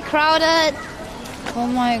extremely crowded. Oh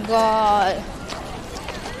my god.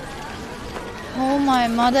 Oh my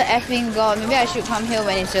mother effing god. Maybe I should come here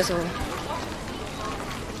when it's just over.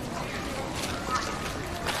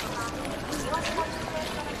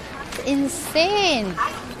 Insane.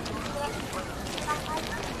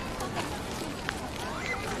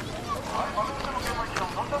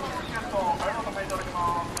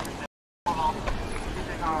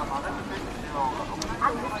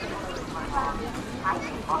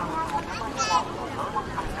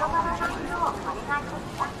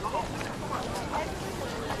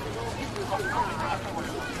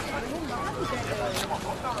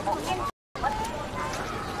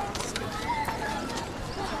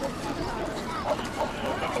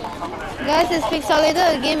 Guys, it's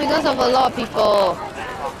pixelated again because of a lot of people.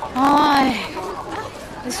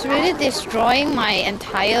 Oh, it's really destroying my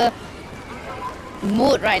entire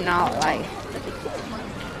mood right now. Like,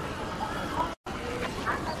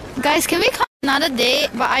 guys, can we come another day?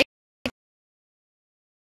 But I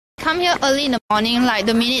come here early in the morning, like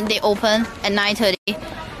the minute they open at 9:30.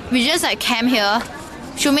 We just like camp here.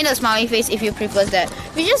 Show me the smiley face if you prefer that.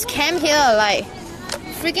 We just camp here, like.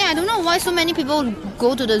 Freaking, I don't know why so many people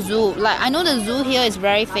go to the zoo. Like, I know the zoo here is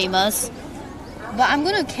very famous, but I'm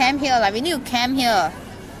gonna camp here. Like, we need to camp here.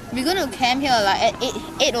 We're gonna camp here like at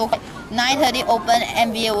 8 o'clock, 9:30 open,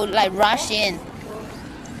 and we will like rush in.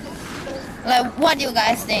 Like, what do you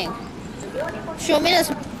guys think? Show me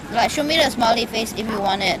the smiley face if you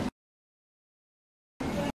want it.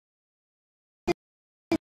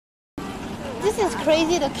 This is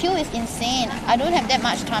crazy. The queue is insane. I don't have that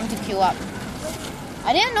much time to queue up.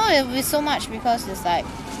 I didn't know it would be so much because it's like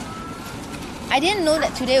I didn't know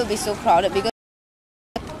that today would be so crowded because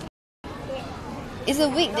it's a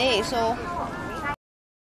weekday, so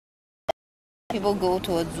people go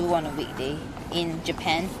to a zoo on a weekday in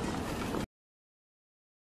Japan.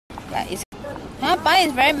 Like, it's Pai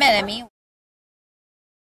is very mad at me.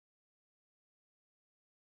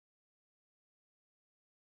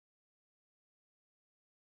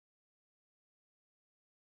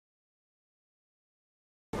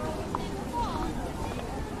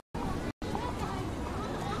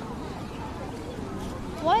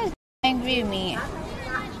 Why is he angry with me?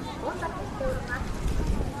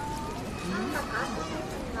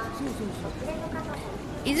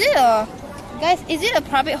 Is it a guys? Is it a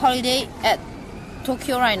private holiday at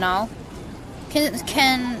Tokyo right now? Can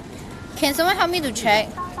someone help me to check?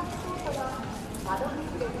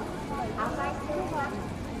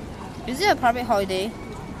 Is it a private holiday?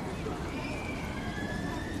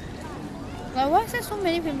 Like, why is there so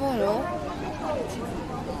many people though?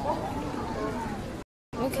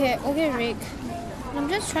 Okay, Rick. I'm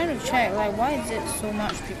just trying to check, like, why is it so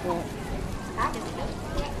much people?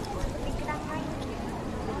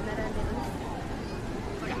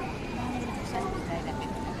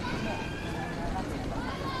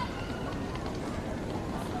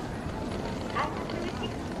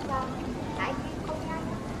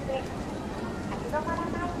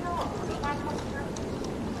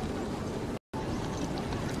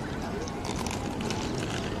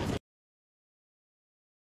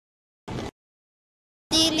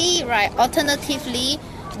 Right, alternatively,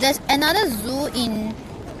 there's another zoo in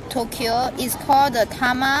Tokyo. It's called the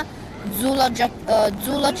Tama Zoological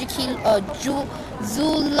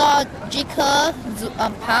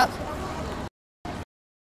Park.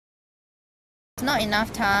 It's not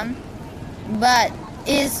enough time, but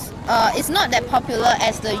it's not that popular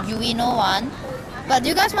as the Ueno one. But do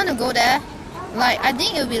you guys want to go there? Like, I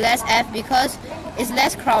think it will be less F because it's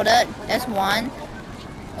less crowded. That's one.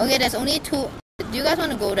 Okay, there's only two. Do you guys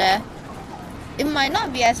want to go there? It might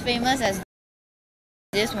not be as famous as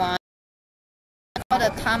this one. It's called the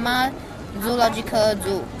Tama Zoological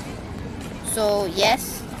Zoo. So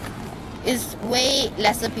yes, it's way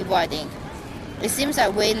lesser people, I think. It seems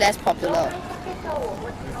like way less popular.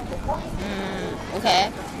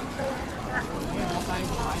 Okay.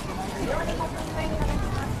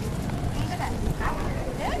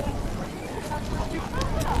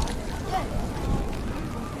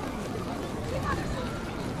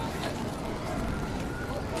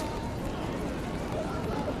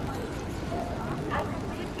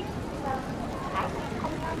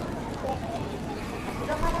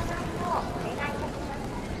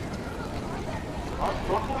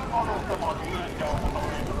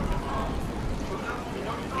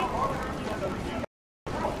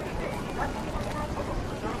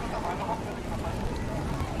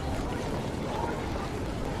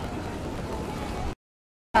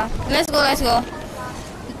 Let's go.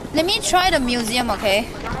 Let me try the museum, okay?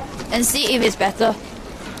 And see if it's better.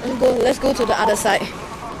 Let's go to the other side.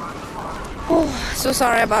 Oh, so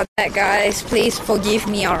sorry about that, guys. Please forgive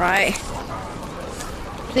me, alright?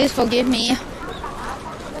 Please forgive me.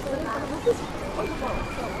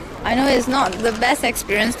 I know it's not the best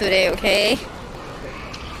experience today, okay?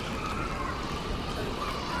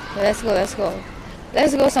 But let's go.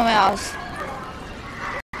 Let's go somewhere else.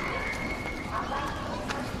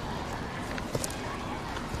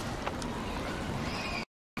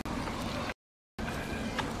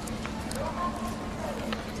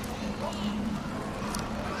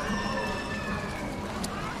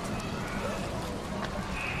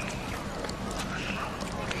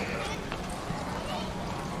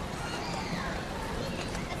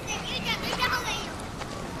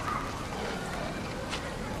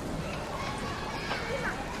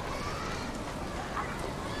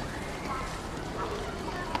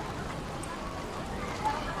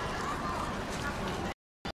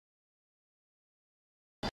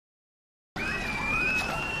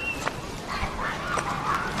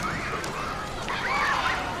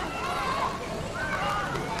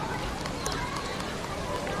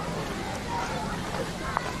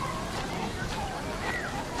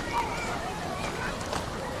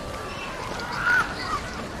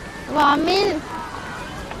 Well, I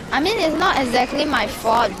mean, it's not exactly my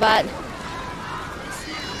fault, but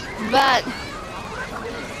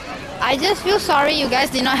I just feel sorry you guys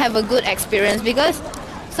did not have a good experience because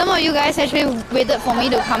some of you guys actually waited for me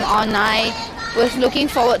to come all night, was looking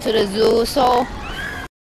forward to the zoo, so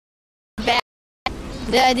bad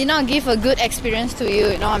that I did not give a good experience to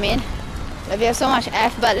you, you know what I mean? Like, we have so much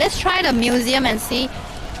F, but let's try the museum and see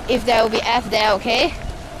if there will be F there, okay?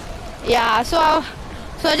 Yeah, so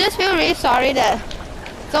I just feel really sorry that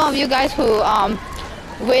some of you guys who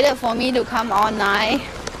waited for me to come all night,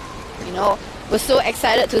 you know, were so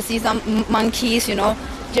excited to see some monkeys, you know,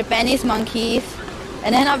 Japanese monkeys,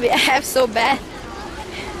 and then I'll be F so bad.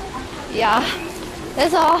 Yeah,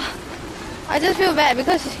 that's all. I just feel bad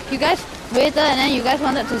because you guys waited and then you guys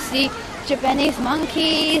wanted to see Japanese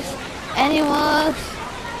monkeys, animals,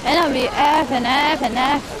 and I'll be F and F and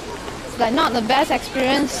F. It's like not the best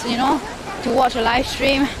experience, you know, to watch a live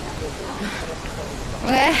stream.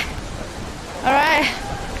 Okay, alright.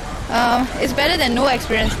 It's better than no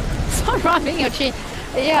experience. Stop rubbing your chin.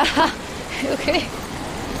 Yeah, okay.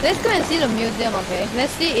 let's go and see the museum, okay?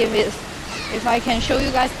 Let's see if I can show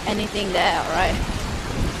you guys anything there, alright?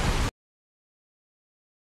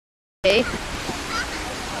 Okay.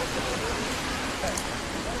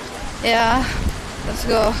 Yeah, let's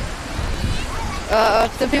go.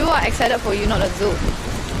 The people are excited for you, not the zoo.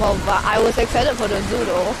 Well, but I was excited for the zoo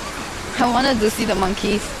though. I wanted to see the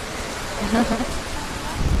monkeys.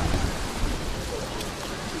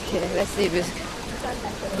 Okay, let's see if it's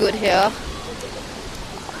good here.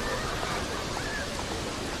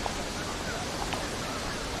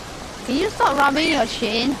 Can you stop rubbing your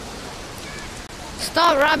chin?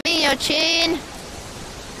 Stop rubbing your chin!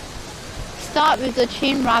 Stop with the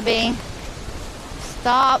chin rubbing.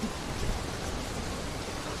 Stop.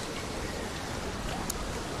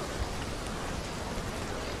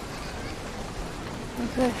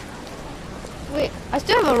 Okay. Wait, I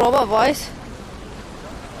still have a robot voice.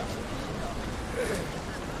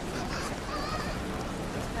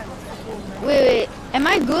 Wait, am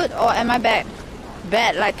I good or am I bad?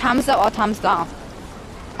 Bad, like thumbs up or thumbs down?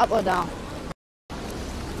 Up or down?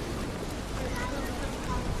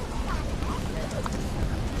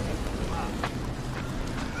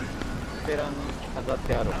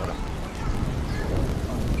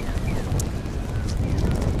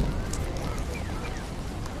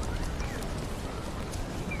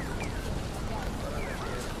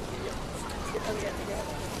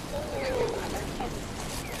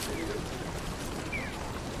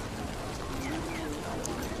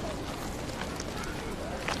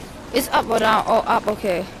 It's up or down? Oh, up,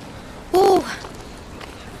 okay. Ooh.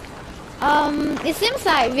 It seems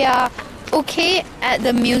like we are okay at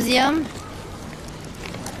the museum.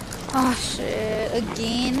 Oh shit,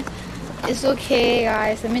 again. It's okay,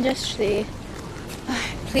 guys. Let me just see.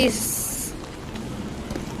 Please.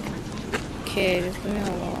 Okay, just give me a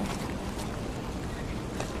while.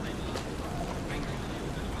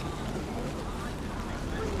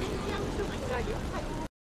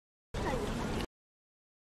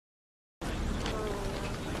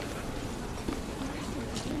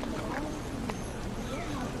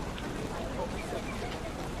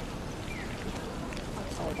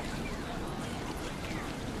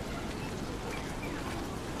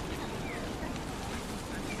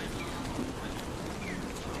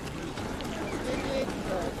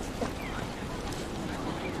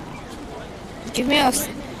 Give me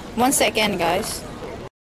 1 second, guys.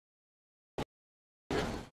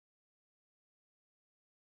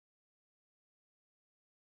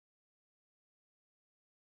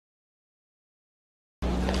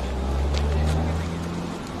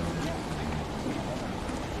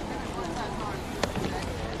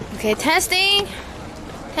 Okay, testing.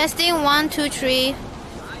 Testing 1, 2, 3.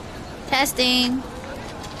 Testing.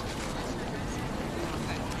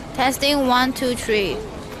 Testing 1, 2, 3.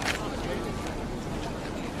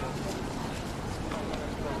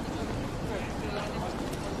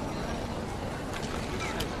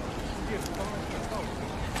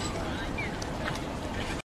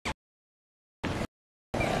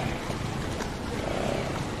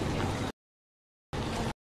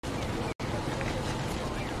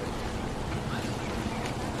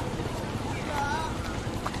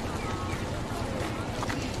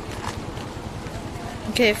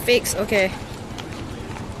 Okay, fix, okay.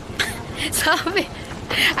 Sorry.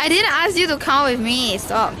 I didn't ask you to come with me.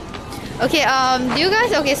 Stop. Okay, do you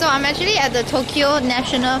guys, okay, so I'm actually at the Tokyo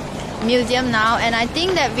National Museum now, and I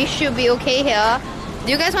think that we should be okay here.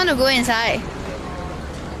 Do you guys want to go inside?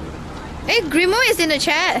 Hey, Grimo is in the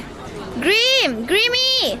chat.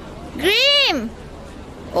 Grimmy! Grim!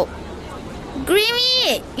 Oh.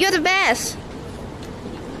 Grimmy! You're the best!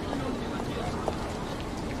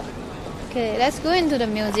 Okay, let's go into the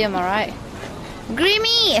museum, alright?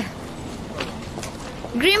 Grimmy!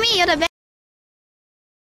 Grimmy, you're the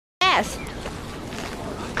best!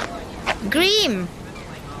 Grim!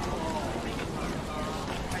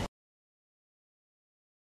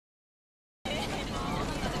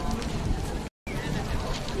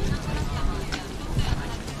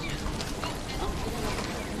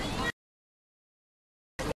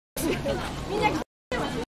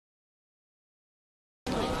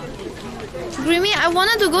 Grimmy, I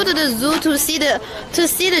wanted to go to the zoo to see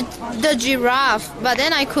the giraffe, but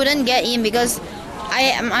then I couldn't get in because I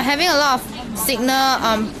am having a lot of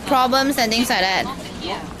signal problems and things like that.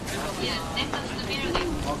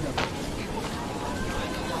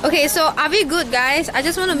 Okay, so are we good, guys? I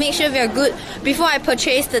just want to make sure we are good before I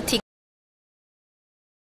purchase the ticket.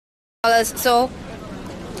 So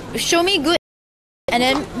show me good, and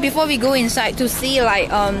then before we go inside to see like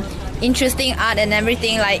interesting art and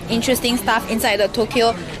everything, like interesting stuff inside the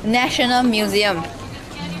Tokyo National Museum.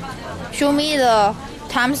 Show me the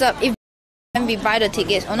thumbs up if we buy the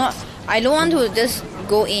tickets or not. I don't want to just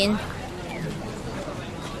go in.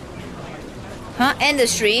 Huh? End the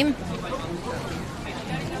stream.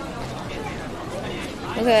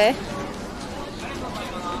 Okay.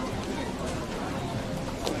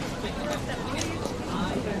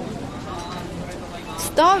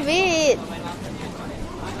 Stop it.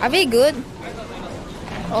 Are we good?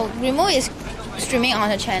 Oh, Remo is streaming on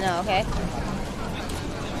her channel, okay?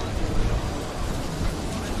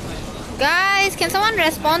 Guys, can someone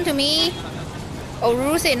respond to me? Oh,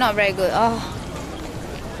 Ruru said not very good. Oh.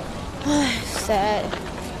 Sad.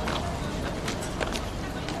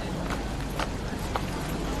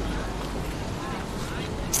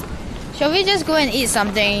 Shall we just go and eat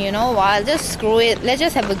something? You know what? Just screw it. Let's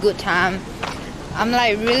just have a good time. I'm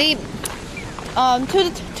like really...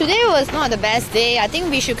 today was not the best day. I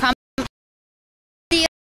think we should come...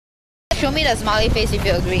 Show me the smiley face if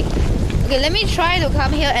you agree. Okay, let me try to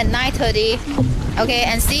come here at 9:30. Okay,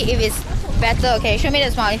 and see if it's better. Okay, show me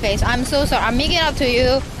the smiley face. I'm so sorry. I'm making it up to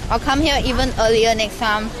you. I'll come here even earlier next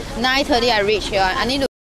time. 9:30 I reach here. I need to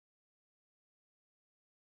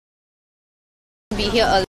be here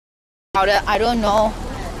earlier. I don't know.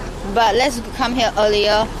 But let's come here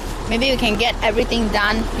earlier. Maybe we can get everything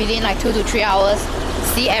done within like 2 to 3 hours.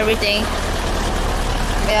 See everything.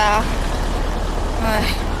 Yeah.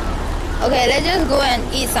 Okay, let's just go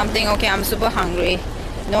and eat something. Okay, I'm super hungry.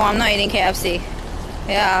 No, I'm not eating KFC.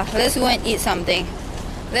 Yeah, let's go and eat something.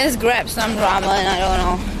 Let's grab some ramen, I don't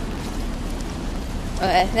know.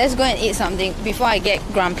 Okay, let's go and eat something before I get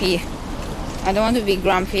grumpy. I don't want to be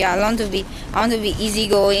grumpy. I want to be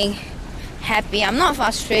easygoing, happy. I'm not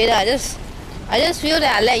frustrated. I just feel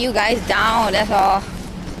that I let you guys down, that's all.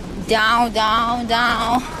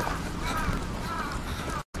 Down.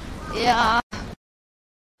 Yeah.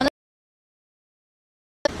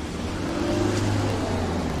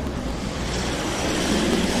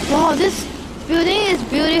 Wow, this building is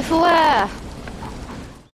beautiful.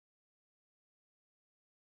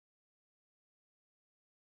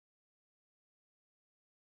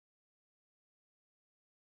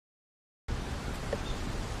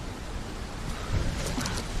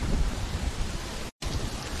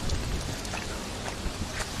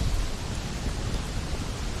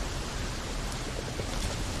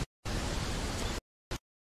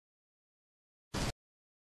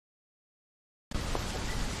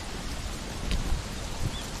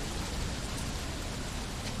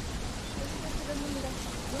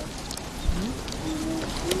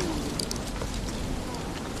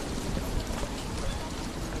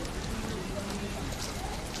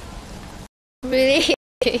 Really?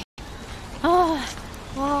 Oh,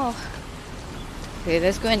 wow. Okay,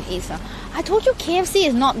 let's go and eat some. I told you KFC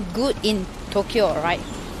is not good in Tokyo, right?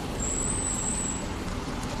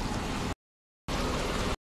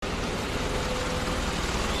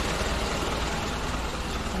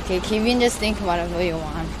 Okay, Kevin, just think whatever you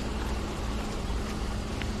want.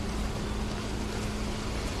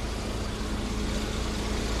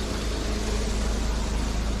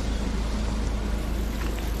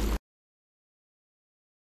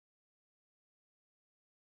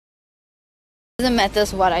 Doesn't matter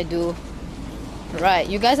what I do, right?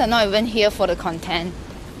 You guys are not even here for the content,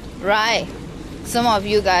 right? Some of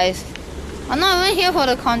you guys are not even here for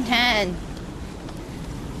the content.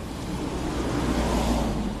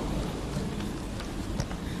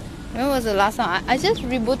 When was the last time? I just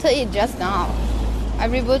rebooted it just now. I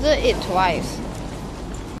rebooted it twice.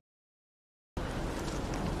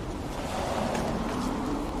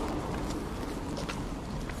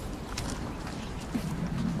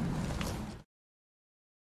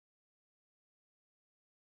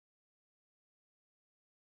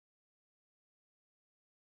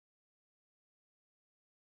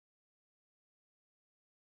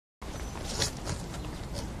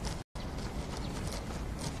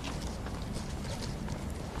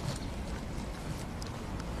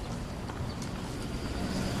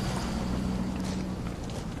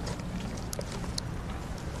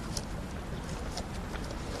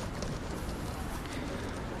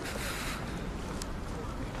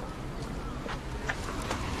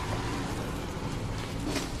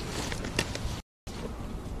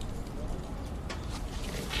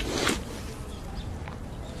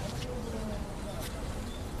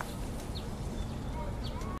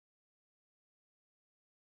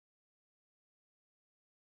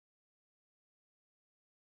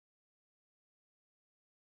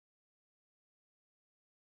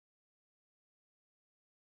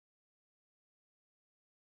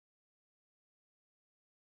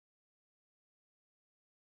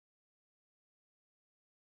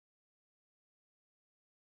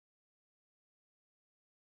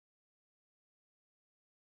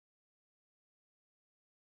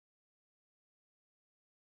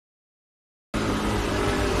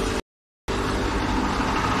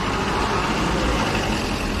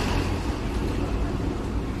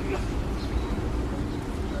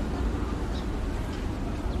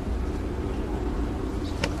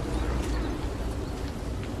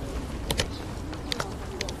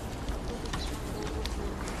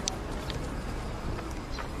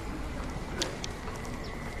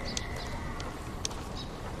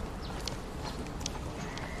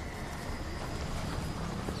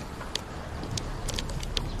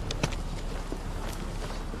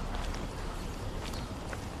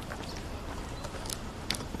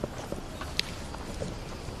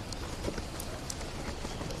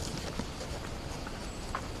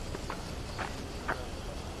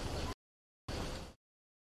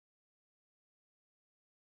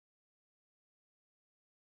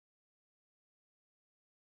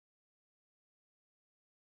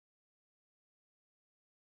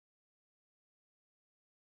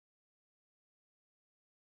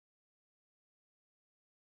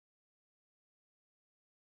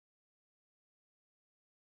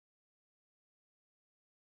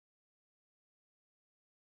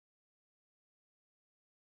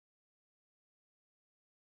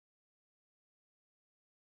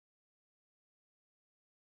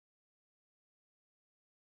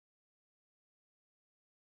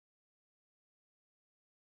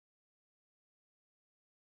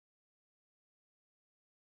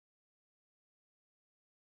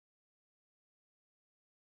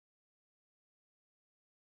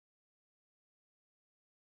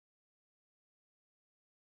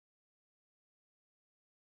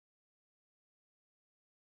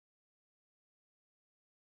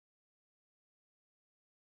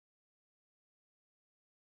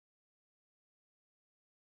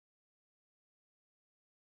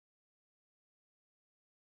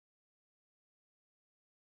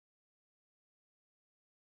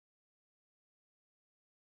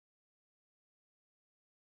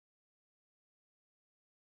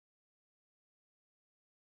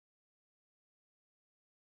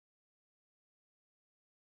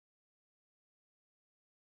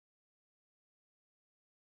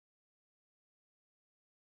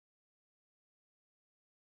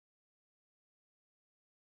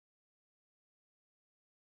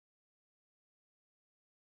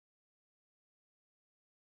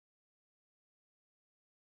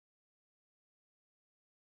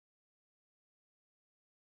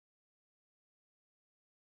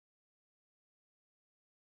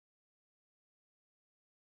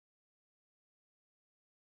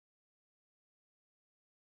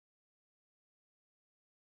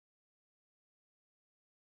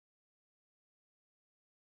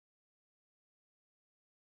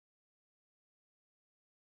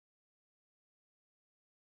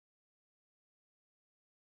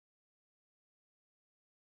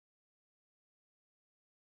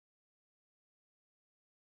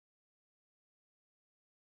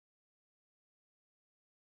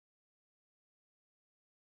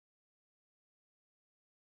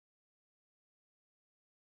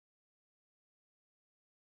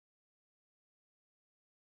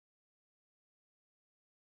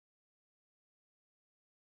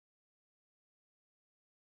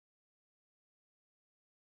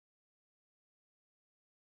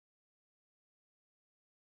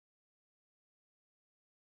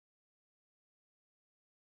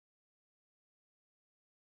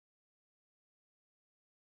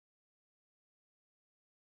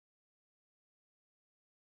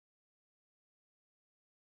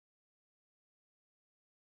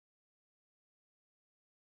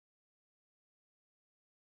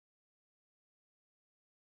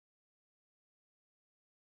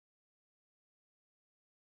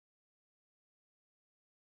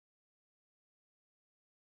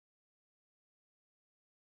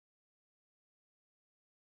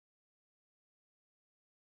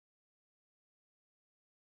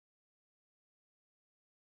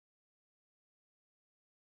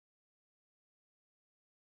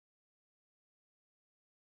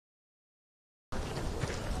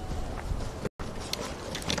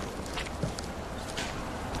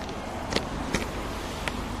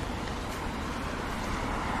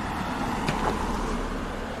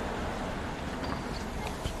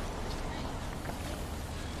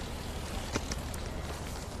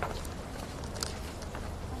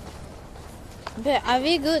 But are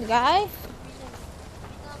we good, guys?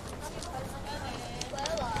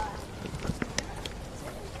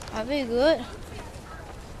 Are we good?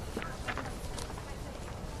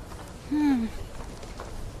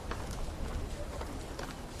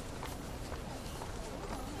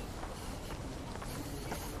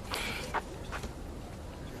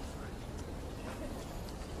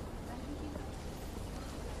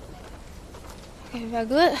 Okay, we're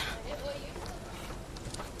good.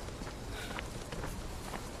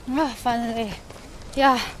 Ah, finally.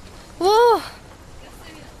 Yeah. Woo!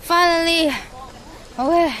 Finally.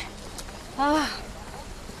 Okay.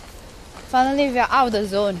 Finally we're out of the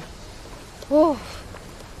zone. Woo!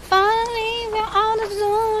 Finally we're out of the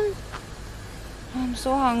zone. I'm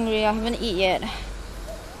so hungry. I haven't eaten yet.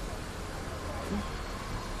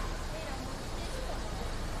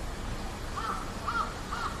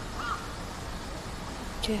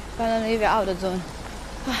 Okay, finally we're out of the zone.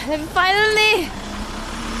 Finally!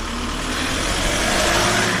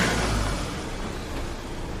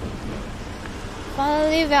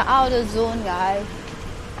 Finally we're out of the zone, guys.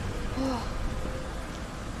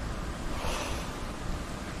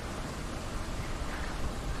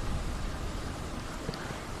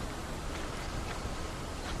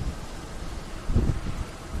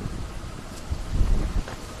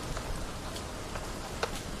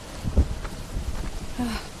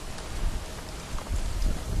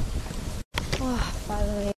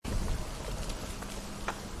 Finally.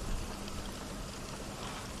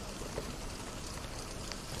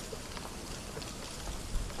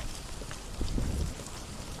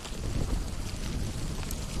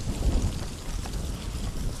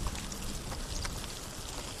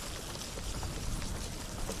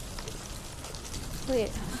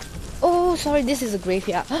 Wait. Oh, sorry, this is a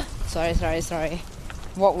graveyard. sorry.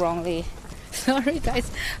 Walked wrongly. Sorry, guys.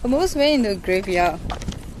 Almost went in the graveyard.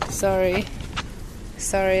 Sorry.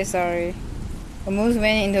 Almost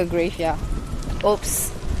went into a graveyard.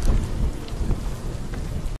 Oops.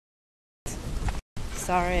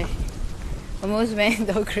 Sorry. Almost went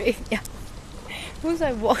into a graveyard. Almost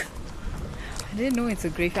I walked. I didn't know it's a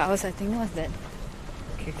graveyard. I was like, thinking, what's that?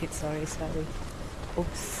 Okay, sorry.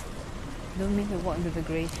 Oops. Don't mean to walk into the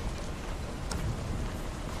grave.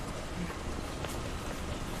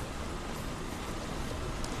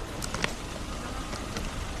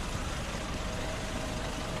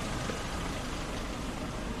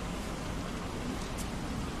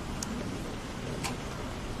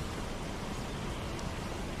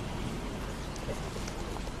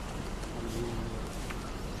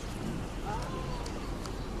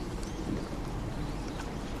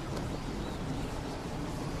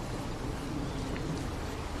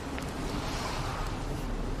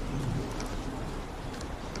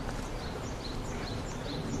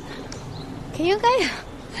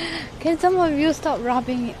 Can some of you stop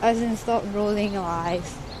rubbing us and stop rolling your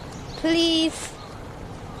eyes? Please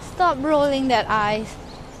stop rolling that eyes.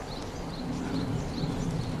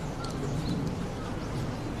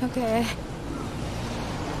 Okay.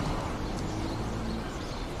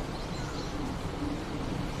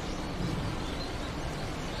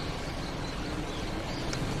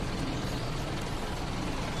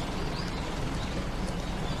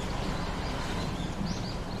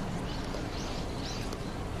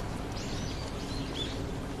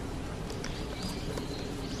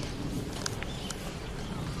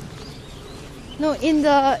 No, in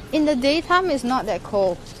the daytime it's not that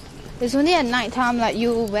cold. It's only at night time like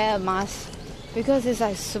you wear a mask because it's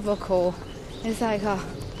like super cold. It's like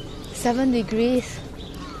 7 degrees.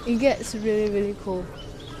 It gets really cold.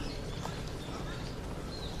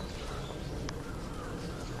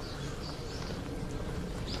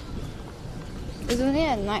 It's only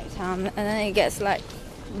at night time and then it gets like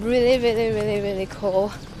really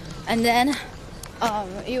cold. And then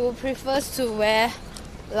you would prefer to wear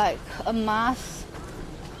like a mask.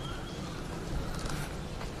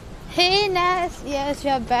 Hey Ness, yes,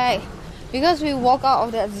 you're back. Because we walk out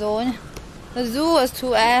of that zone. The zoo was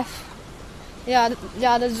 2F.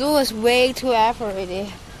 Yeah, the zoo was way 2F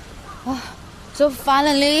already. So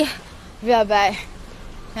finally, we are back.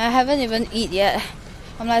 I haven't even eaten yet.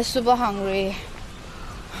 I'm like super hungry.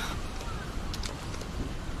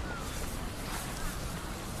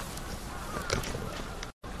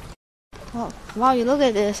 Oh, wow, you look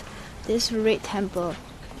at this red temple.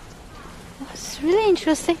 It's really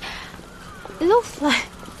interesting. It looks like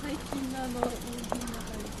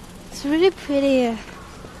it's really pretty.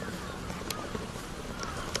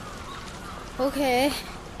 Okay.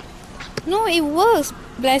 No, it works,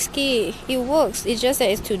 Blesky. It works. It's just that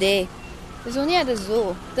it's today. It's only at the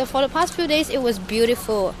zoo. For the past few days, it was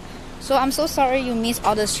beautiful. So I'm so sorry you missed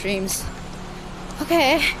all the streams.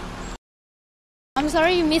 Okay. I'm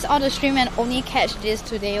sorry you missed all the stream and only catch this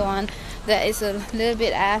today one. That is a little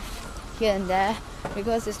bit off here and there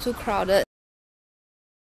because it's too crowded.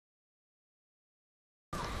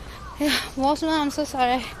 Yeah, Walsman, I'm so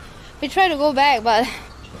sorry. We tried to go back, but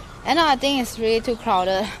I think it's really too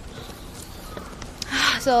crowded.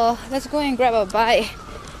 So let's go and grab a bite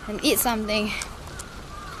and eat something. You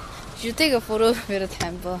should take a photo with the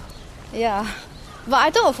temple. Yeah, but I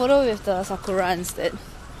took a photo with the sakura instead.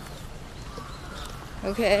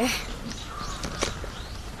 Okay.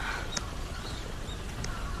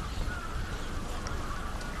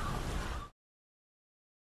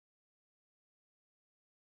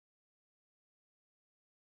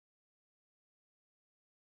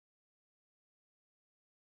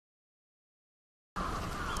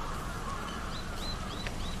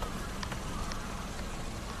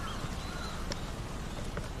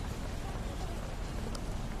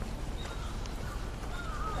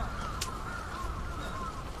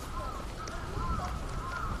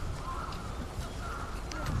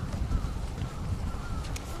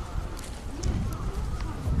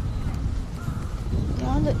 I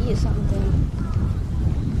want to eat something.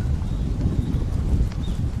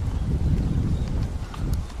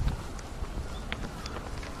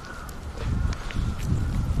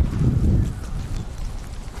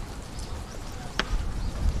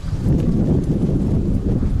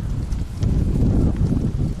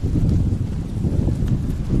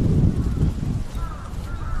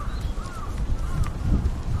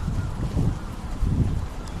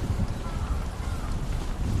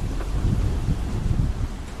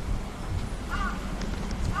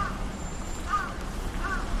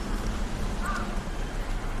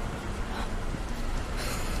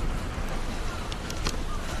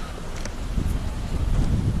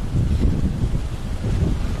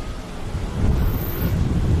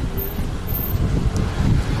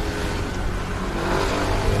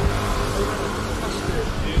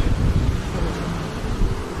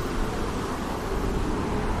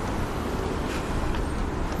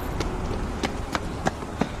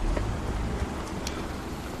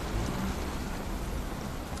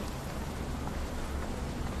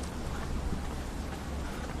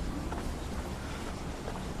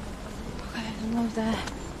 Love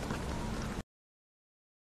that.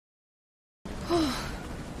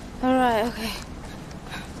 Alright, okay.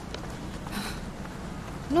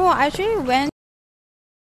 No, I actually went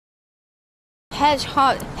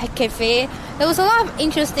Hedgehog Cafe. There was a lot of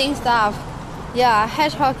interesting stuff. Yeah,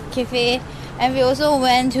 Hedgehog Cafe, and we also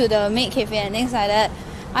went to the Maid Cafe and things like that.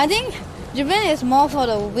 I think Japan is more for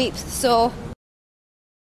the whips, so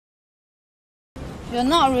if you're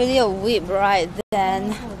not really a whip, right,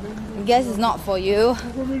 then I guess it's not for you.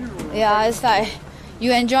 Yeah, it's like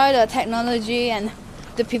you enjoy the technology and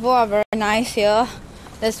the people are very nice here.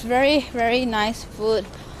 There's very, very nice food.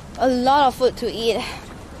 A lot of food to eat.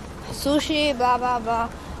 Sushi, blah, blah, blah.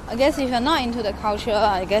 I guess if you're not into the culture,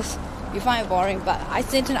 I guess you find it boring. But I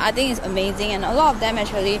think it's amazing, and a lot of them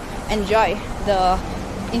actually enjoy the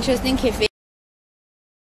interesting cafe.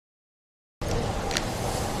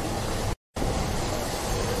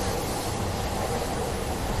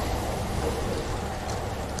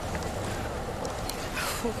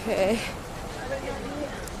 Okay.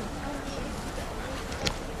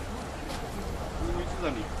 Oh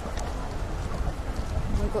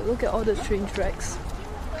my god, look at all the train tracks.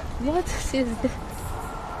 What is this?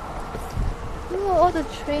 Look at all the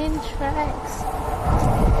train tracks.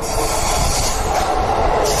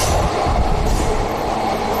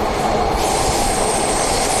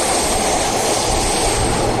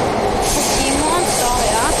 Pokemon store,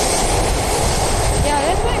 yeah? Yeah,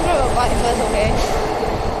 let's go and grab a bite first, okay?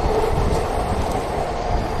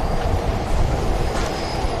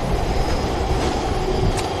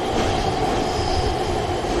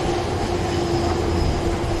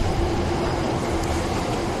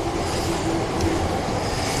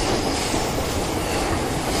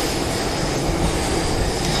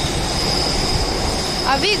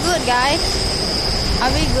 Are we good, guys?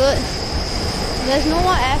 Are we good? There's no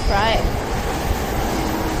more F, right?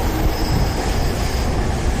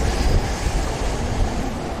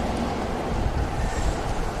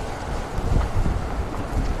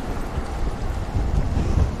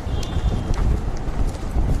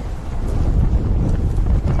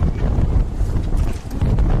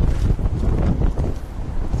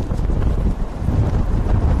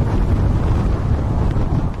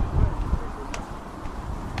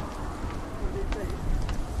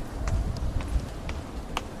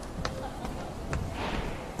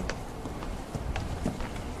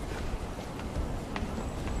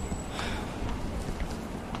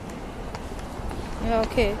 Yeah,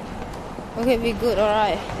 okay. Okay, we good,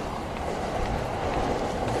 alright.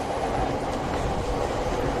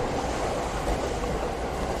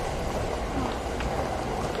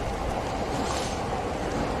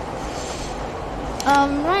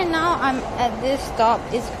 Right now I'm at this stop.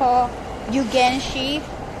 It's called Yugenshi.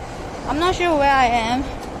 I'm not sure where I am.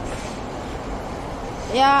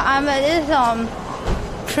 Yeah, I'm at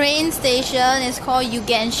this train station. It's called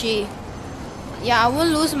Yugenshi. Yeah, I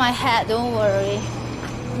won't lose my hat, don't worry.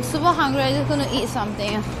 I'm super hungry, I'm just gonna eat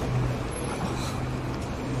something.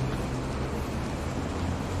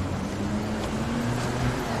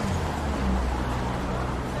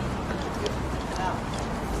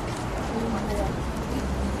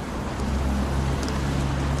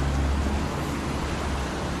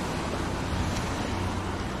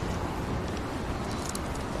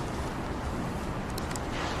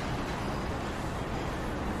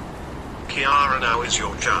 Kiara, now is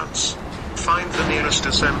your chance. Find the nearest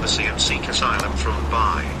US embassy and seek asylum from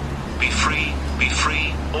Bai. Be free, be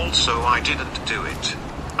free. Also, I didn't do it.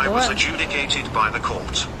 I was What? adjudicated by the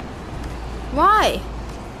court. Why?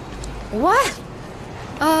 What?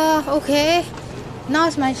 Okay. Now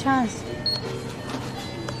it's my chance.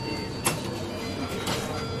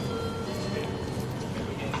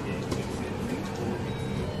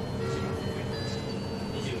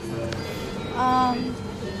 Um.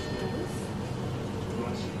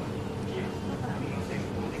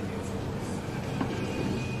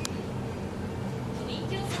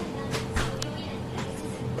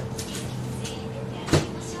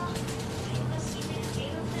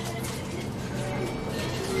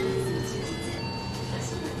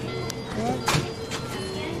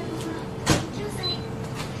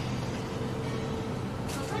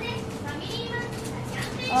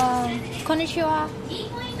 Konnichiwa.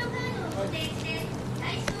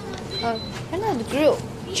 Kind of grilled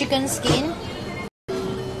chicken skin.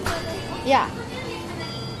 Yeah.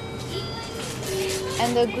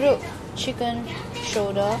 And the grilled chicken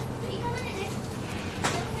shoulder.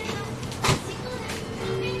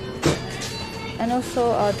 And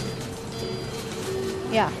also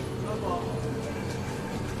yeah.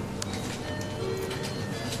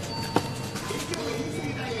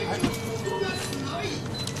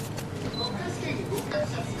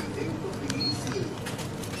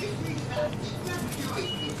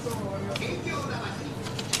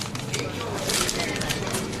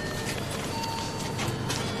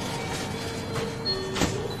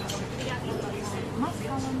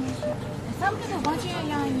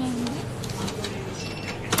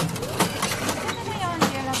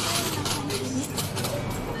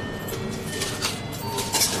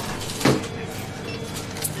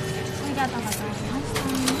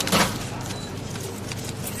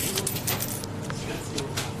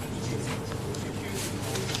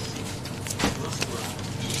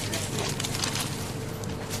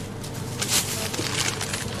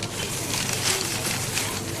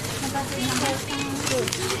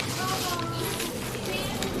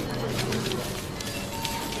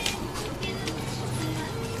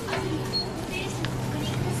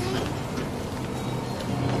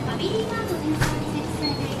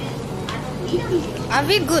 Are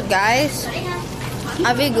we good, guys?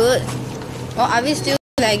 Are we good? Or are we still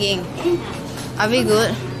lagging? Are we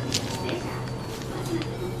good?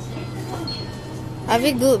 Are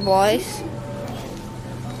we good, boys?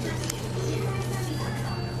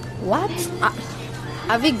 What?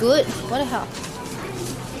 Are we good? What the hell?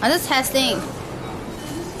 I'm just testing.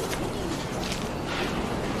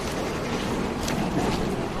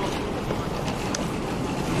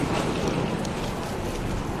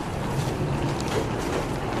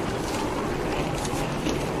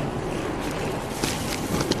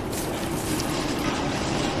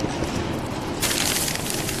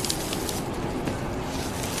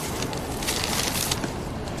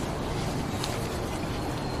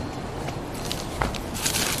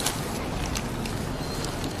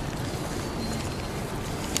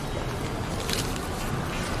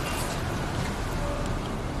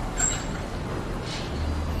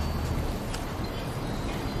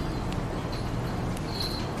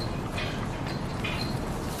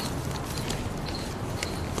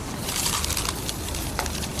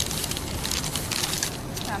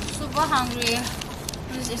 I'm super hungry.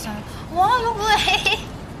 This is something. Wow, look away.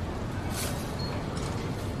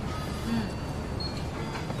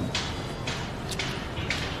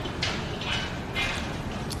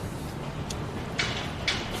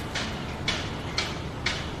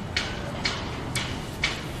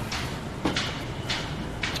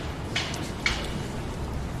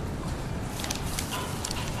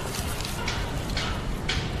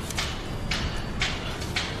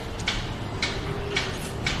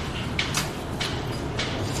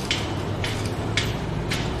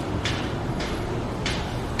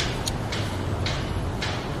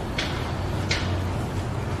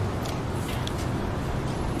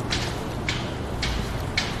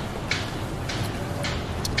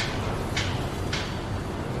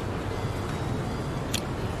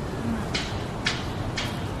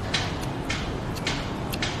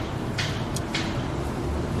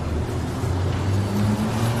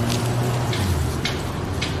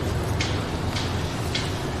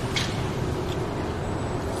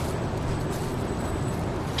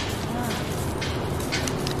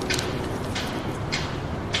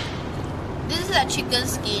 chicken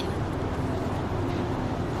skin.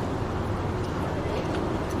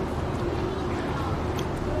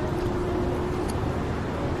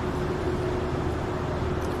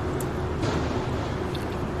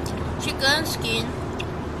 Chicken skin.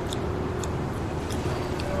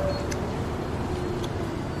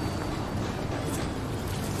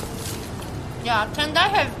 Yeah, can I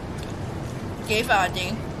have give I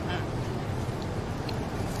think.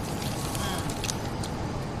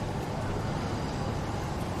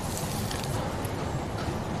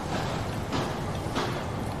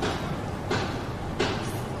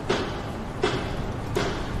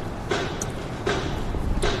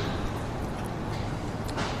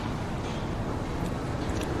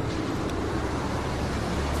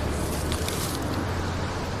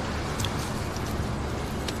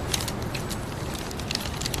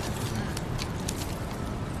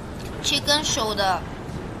 Chicken shoulder.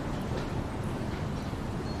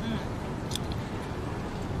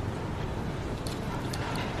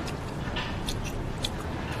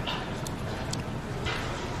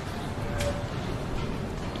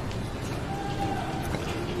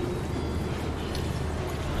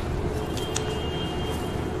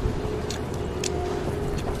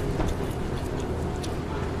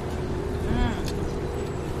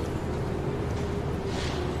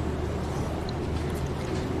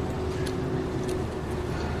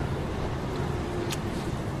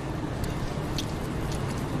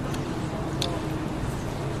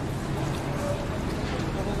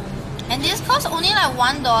 And this costs only like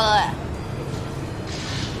 $1.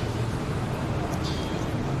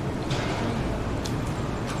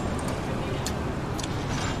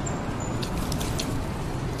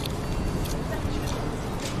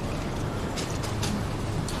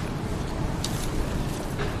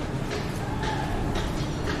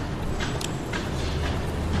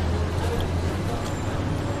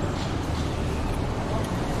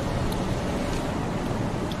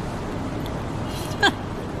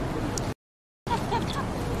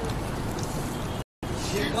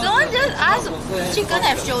 Someone just asked, chicken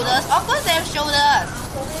have shoulders? Of course they have shoulders.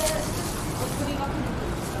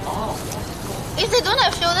 If they don't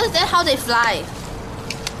have shoulders, then how they fly?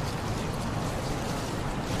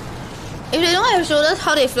 If they don't have shoulders,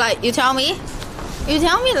 how they fly? You tell me? You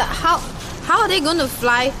tell me like how are they going to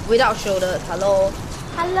fly without shoulders? Hello?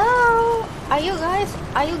 Hello? Are you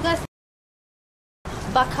guys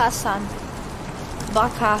Baka-san?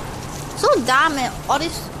 Baka. So dumb, man. All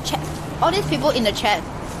these people in the chat.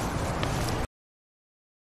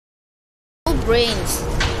 No brains.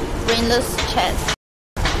 Brainless chat.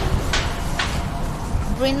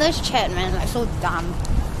 Brainless chat, man. Like so dumb.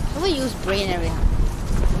 Nobody use brain everything.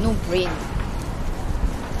 No brain.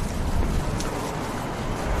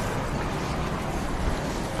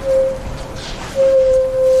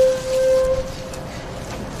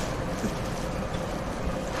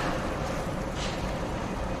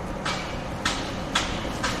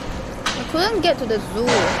 Couldn't get to the zoo.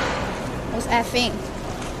 I was effing.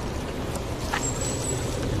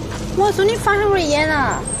 Wow, it's only 500 yen.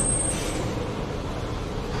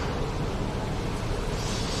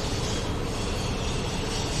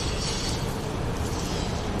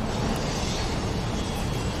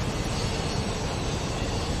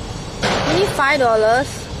 Only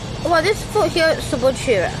 $5. Wow, this food here is super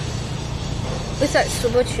cheap. It's like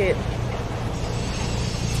super cheap.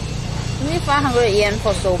 Only 500 yen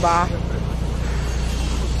for soba.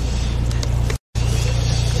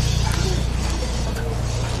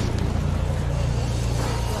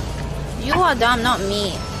 You are dumb, not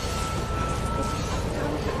me.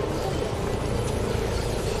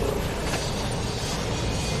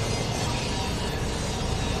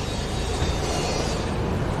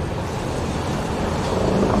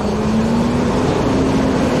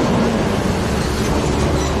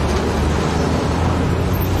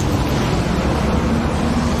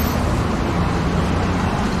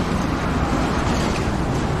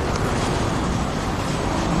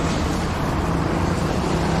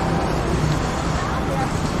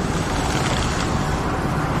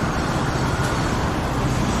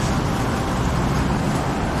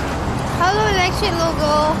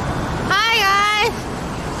 Logo. Hi guys.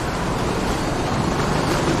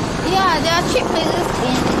 Yeah, there are cheap places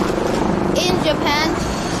in Japan,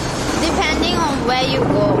 depending on where you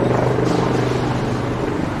go.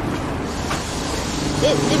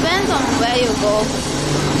 It depends on where you go.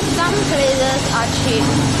 Some places are cheap,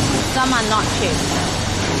 some are not cheap.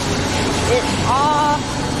 It all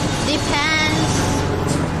depends.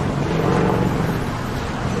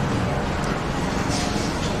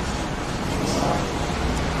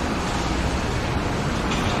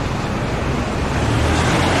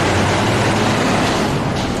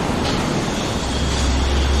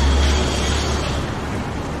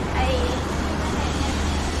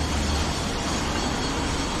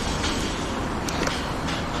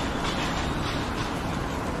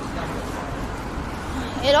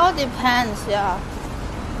 It all depends, yeah.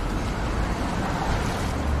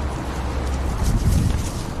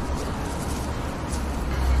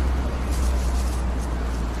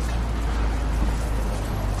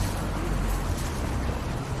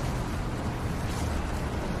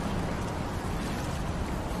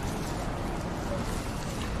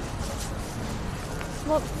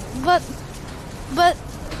 But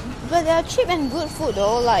they are cheap and good food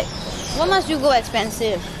though. Like, why must you go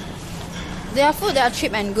expensive? They are food that are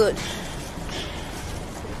cheap and good.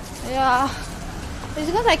 Yeah, it's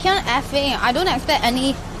because I can't effing. I don't expect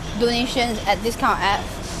any donations at this kind of app.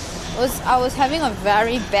 I was having a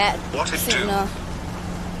very bad signal.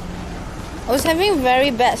 I was having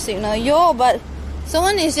very bad signal. Yo, but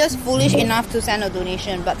someone is just foolish enough to send a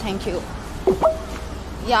donation. But thank you.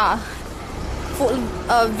 Yeah,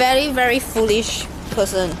 a very very foolish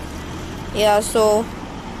person. Yeah, so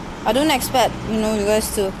I don't expect you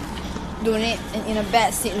guys to donate in a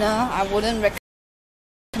bad signal. I wouldn't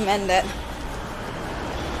recommend that.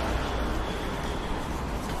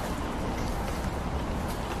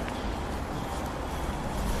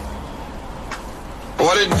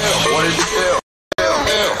 What it do? What it do? What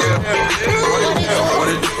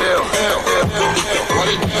it do? What it do?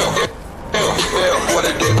 What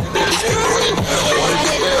it do?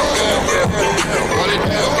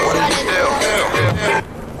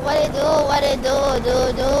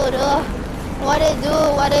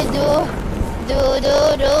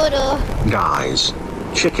 Guys,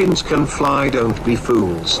 chickens can fly, don't be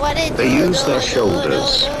fools. They use their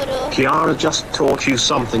shoulders. Kiara just taught you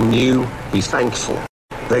something new, be thankful.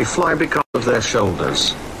 They fly because of their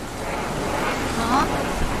shoulders.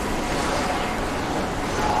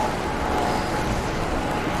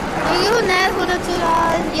 Thank you, Naz, for the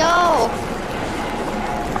 $2. Yo!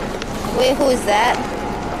 Wait, who is that?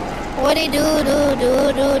 What they do?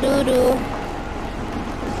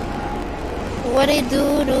 What they do?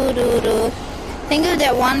 Thank you,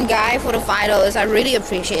 that one guy, for the $5. I really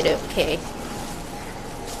appreciate it, okay?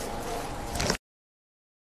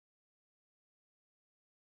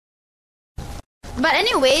 But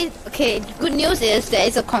anyway, okay, good news is there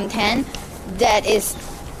is a content that is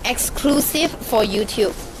exclusive for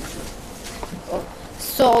YouTube.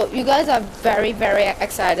 So you guys are very very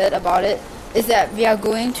excited about it. Is that we are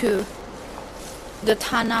going to the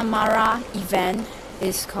Tanamara event.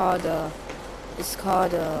 It's called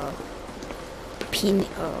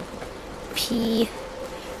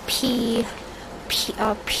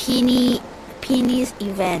Penis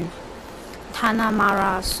event,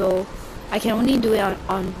 Tanamara. So I can only do it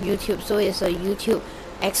on YouTube, so it's a YouTube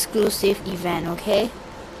exclusive event, okay?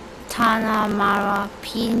 Tanamara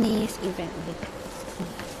Penis event. Okay.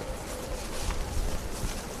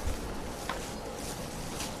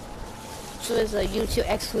 So it's a YouTube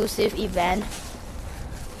exclusive event.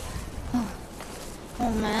 Oh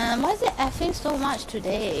man, why is it effing so much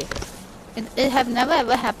today? It have never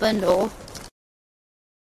ever happened though.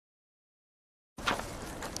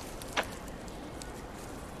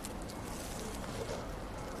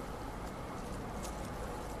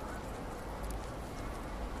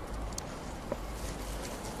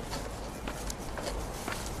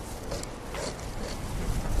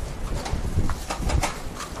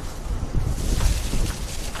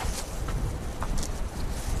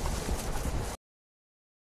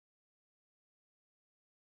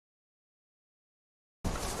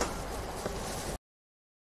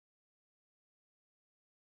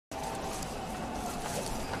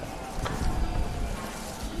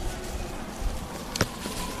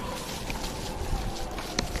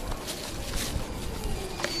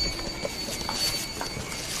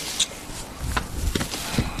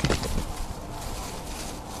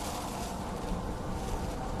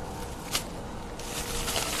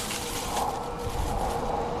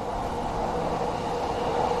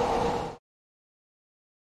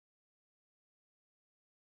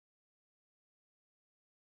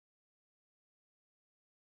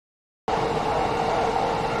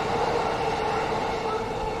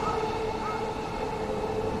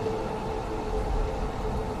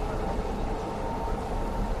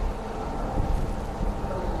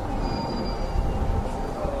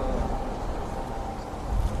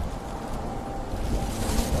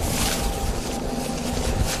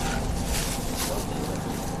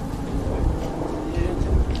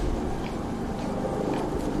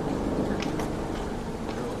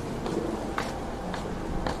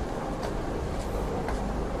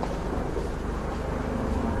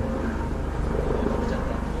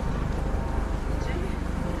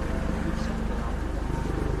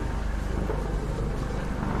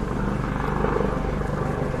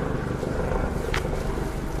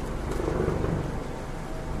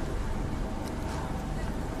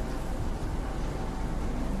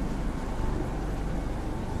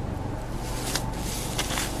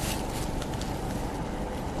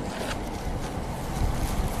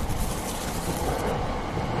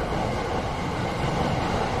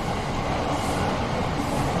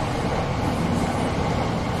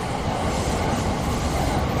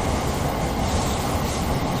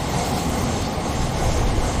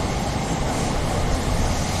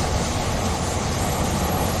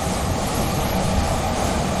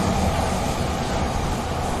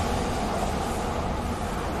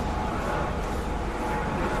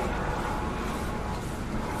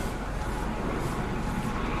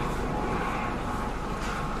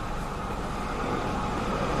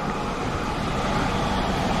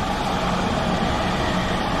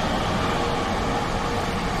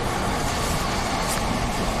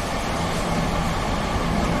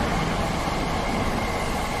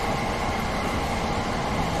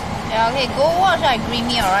 Okay, go watch like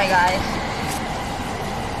Greeny, alright guys.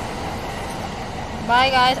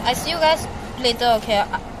 Bye guys, I see you guys later, okay?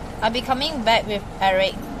 I'll be coming back with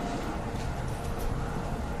Eric.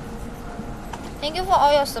 Thank you for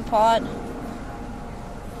all your support.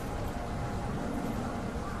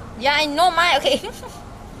 Yeah, I know mine, okay.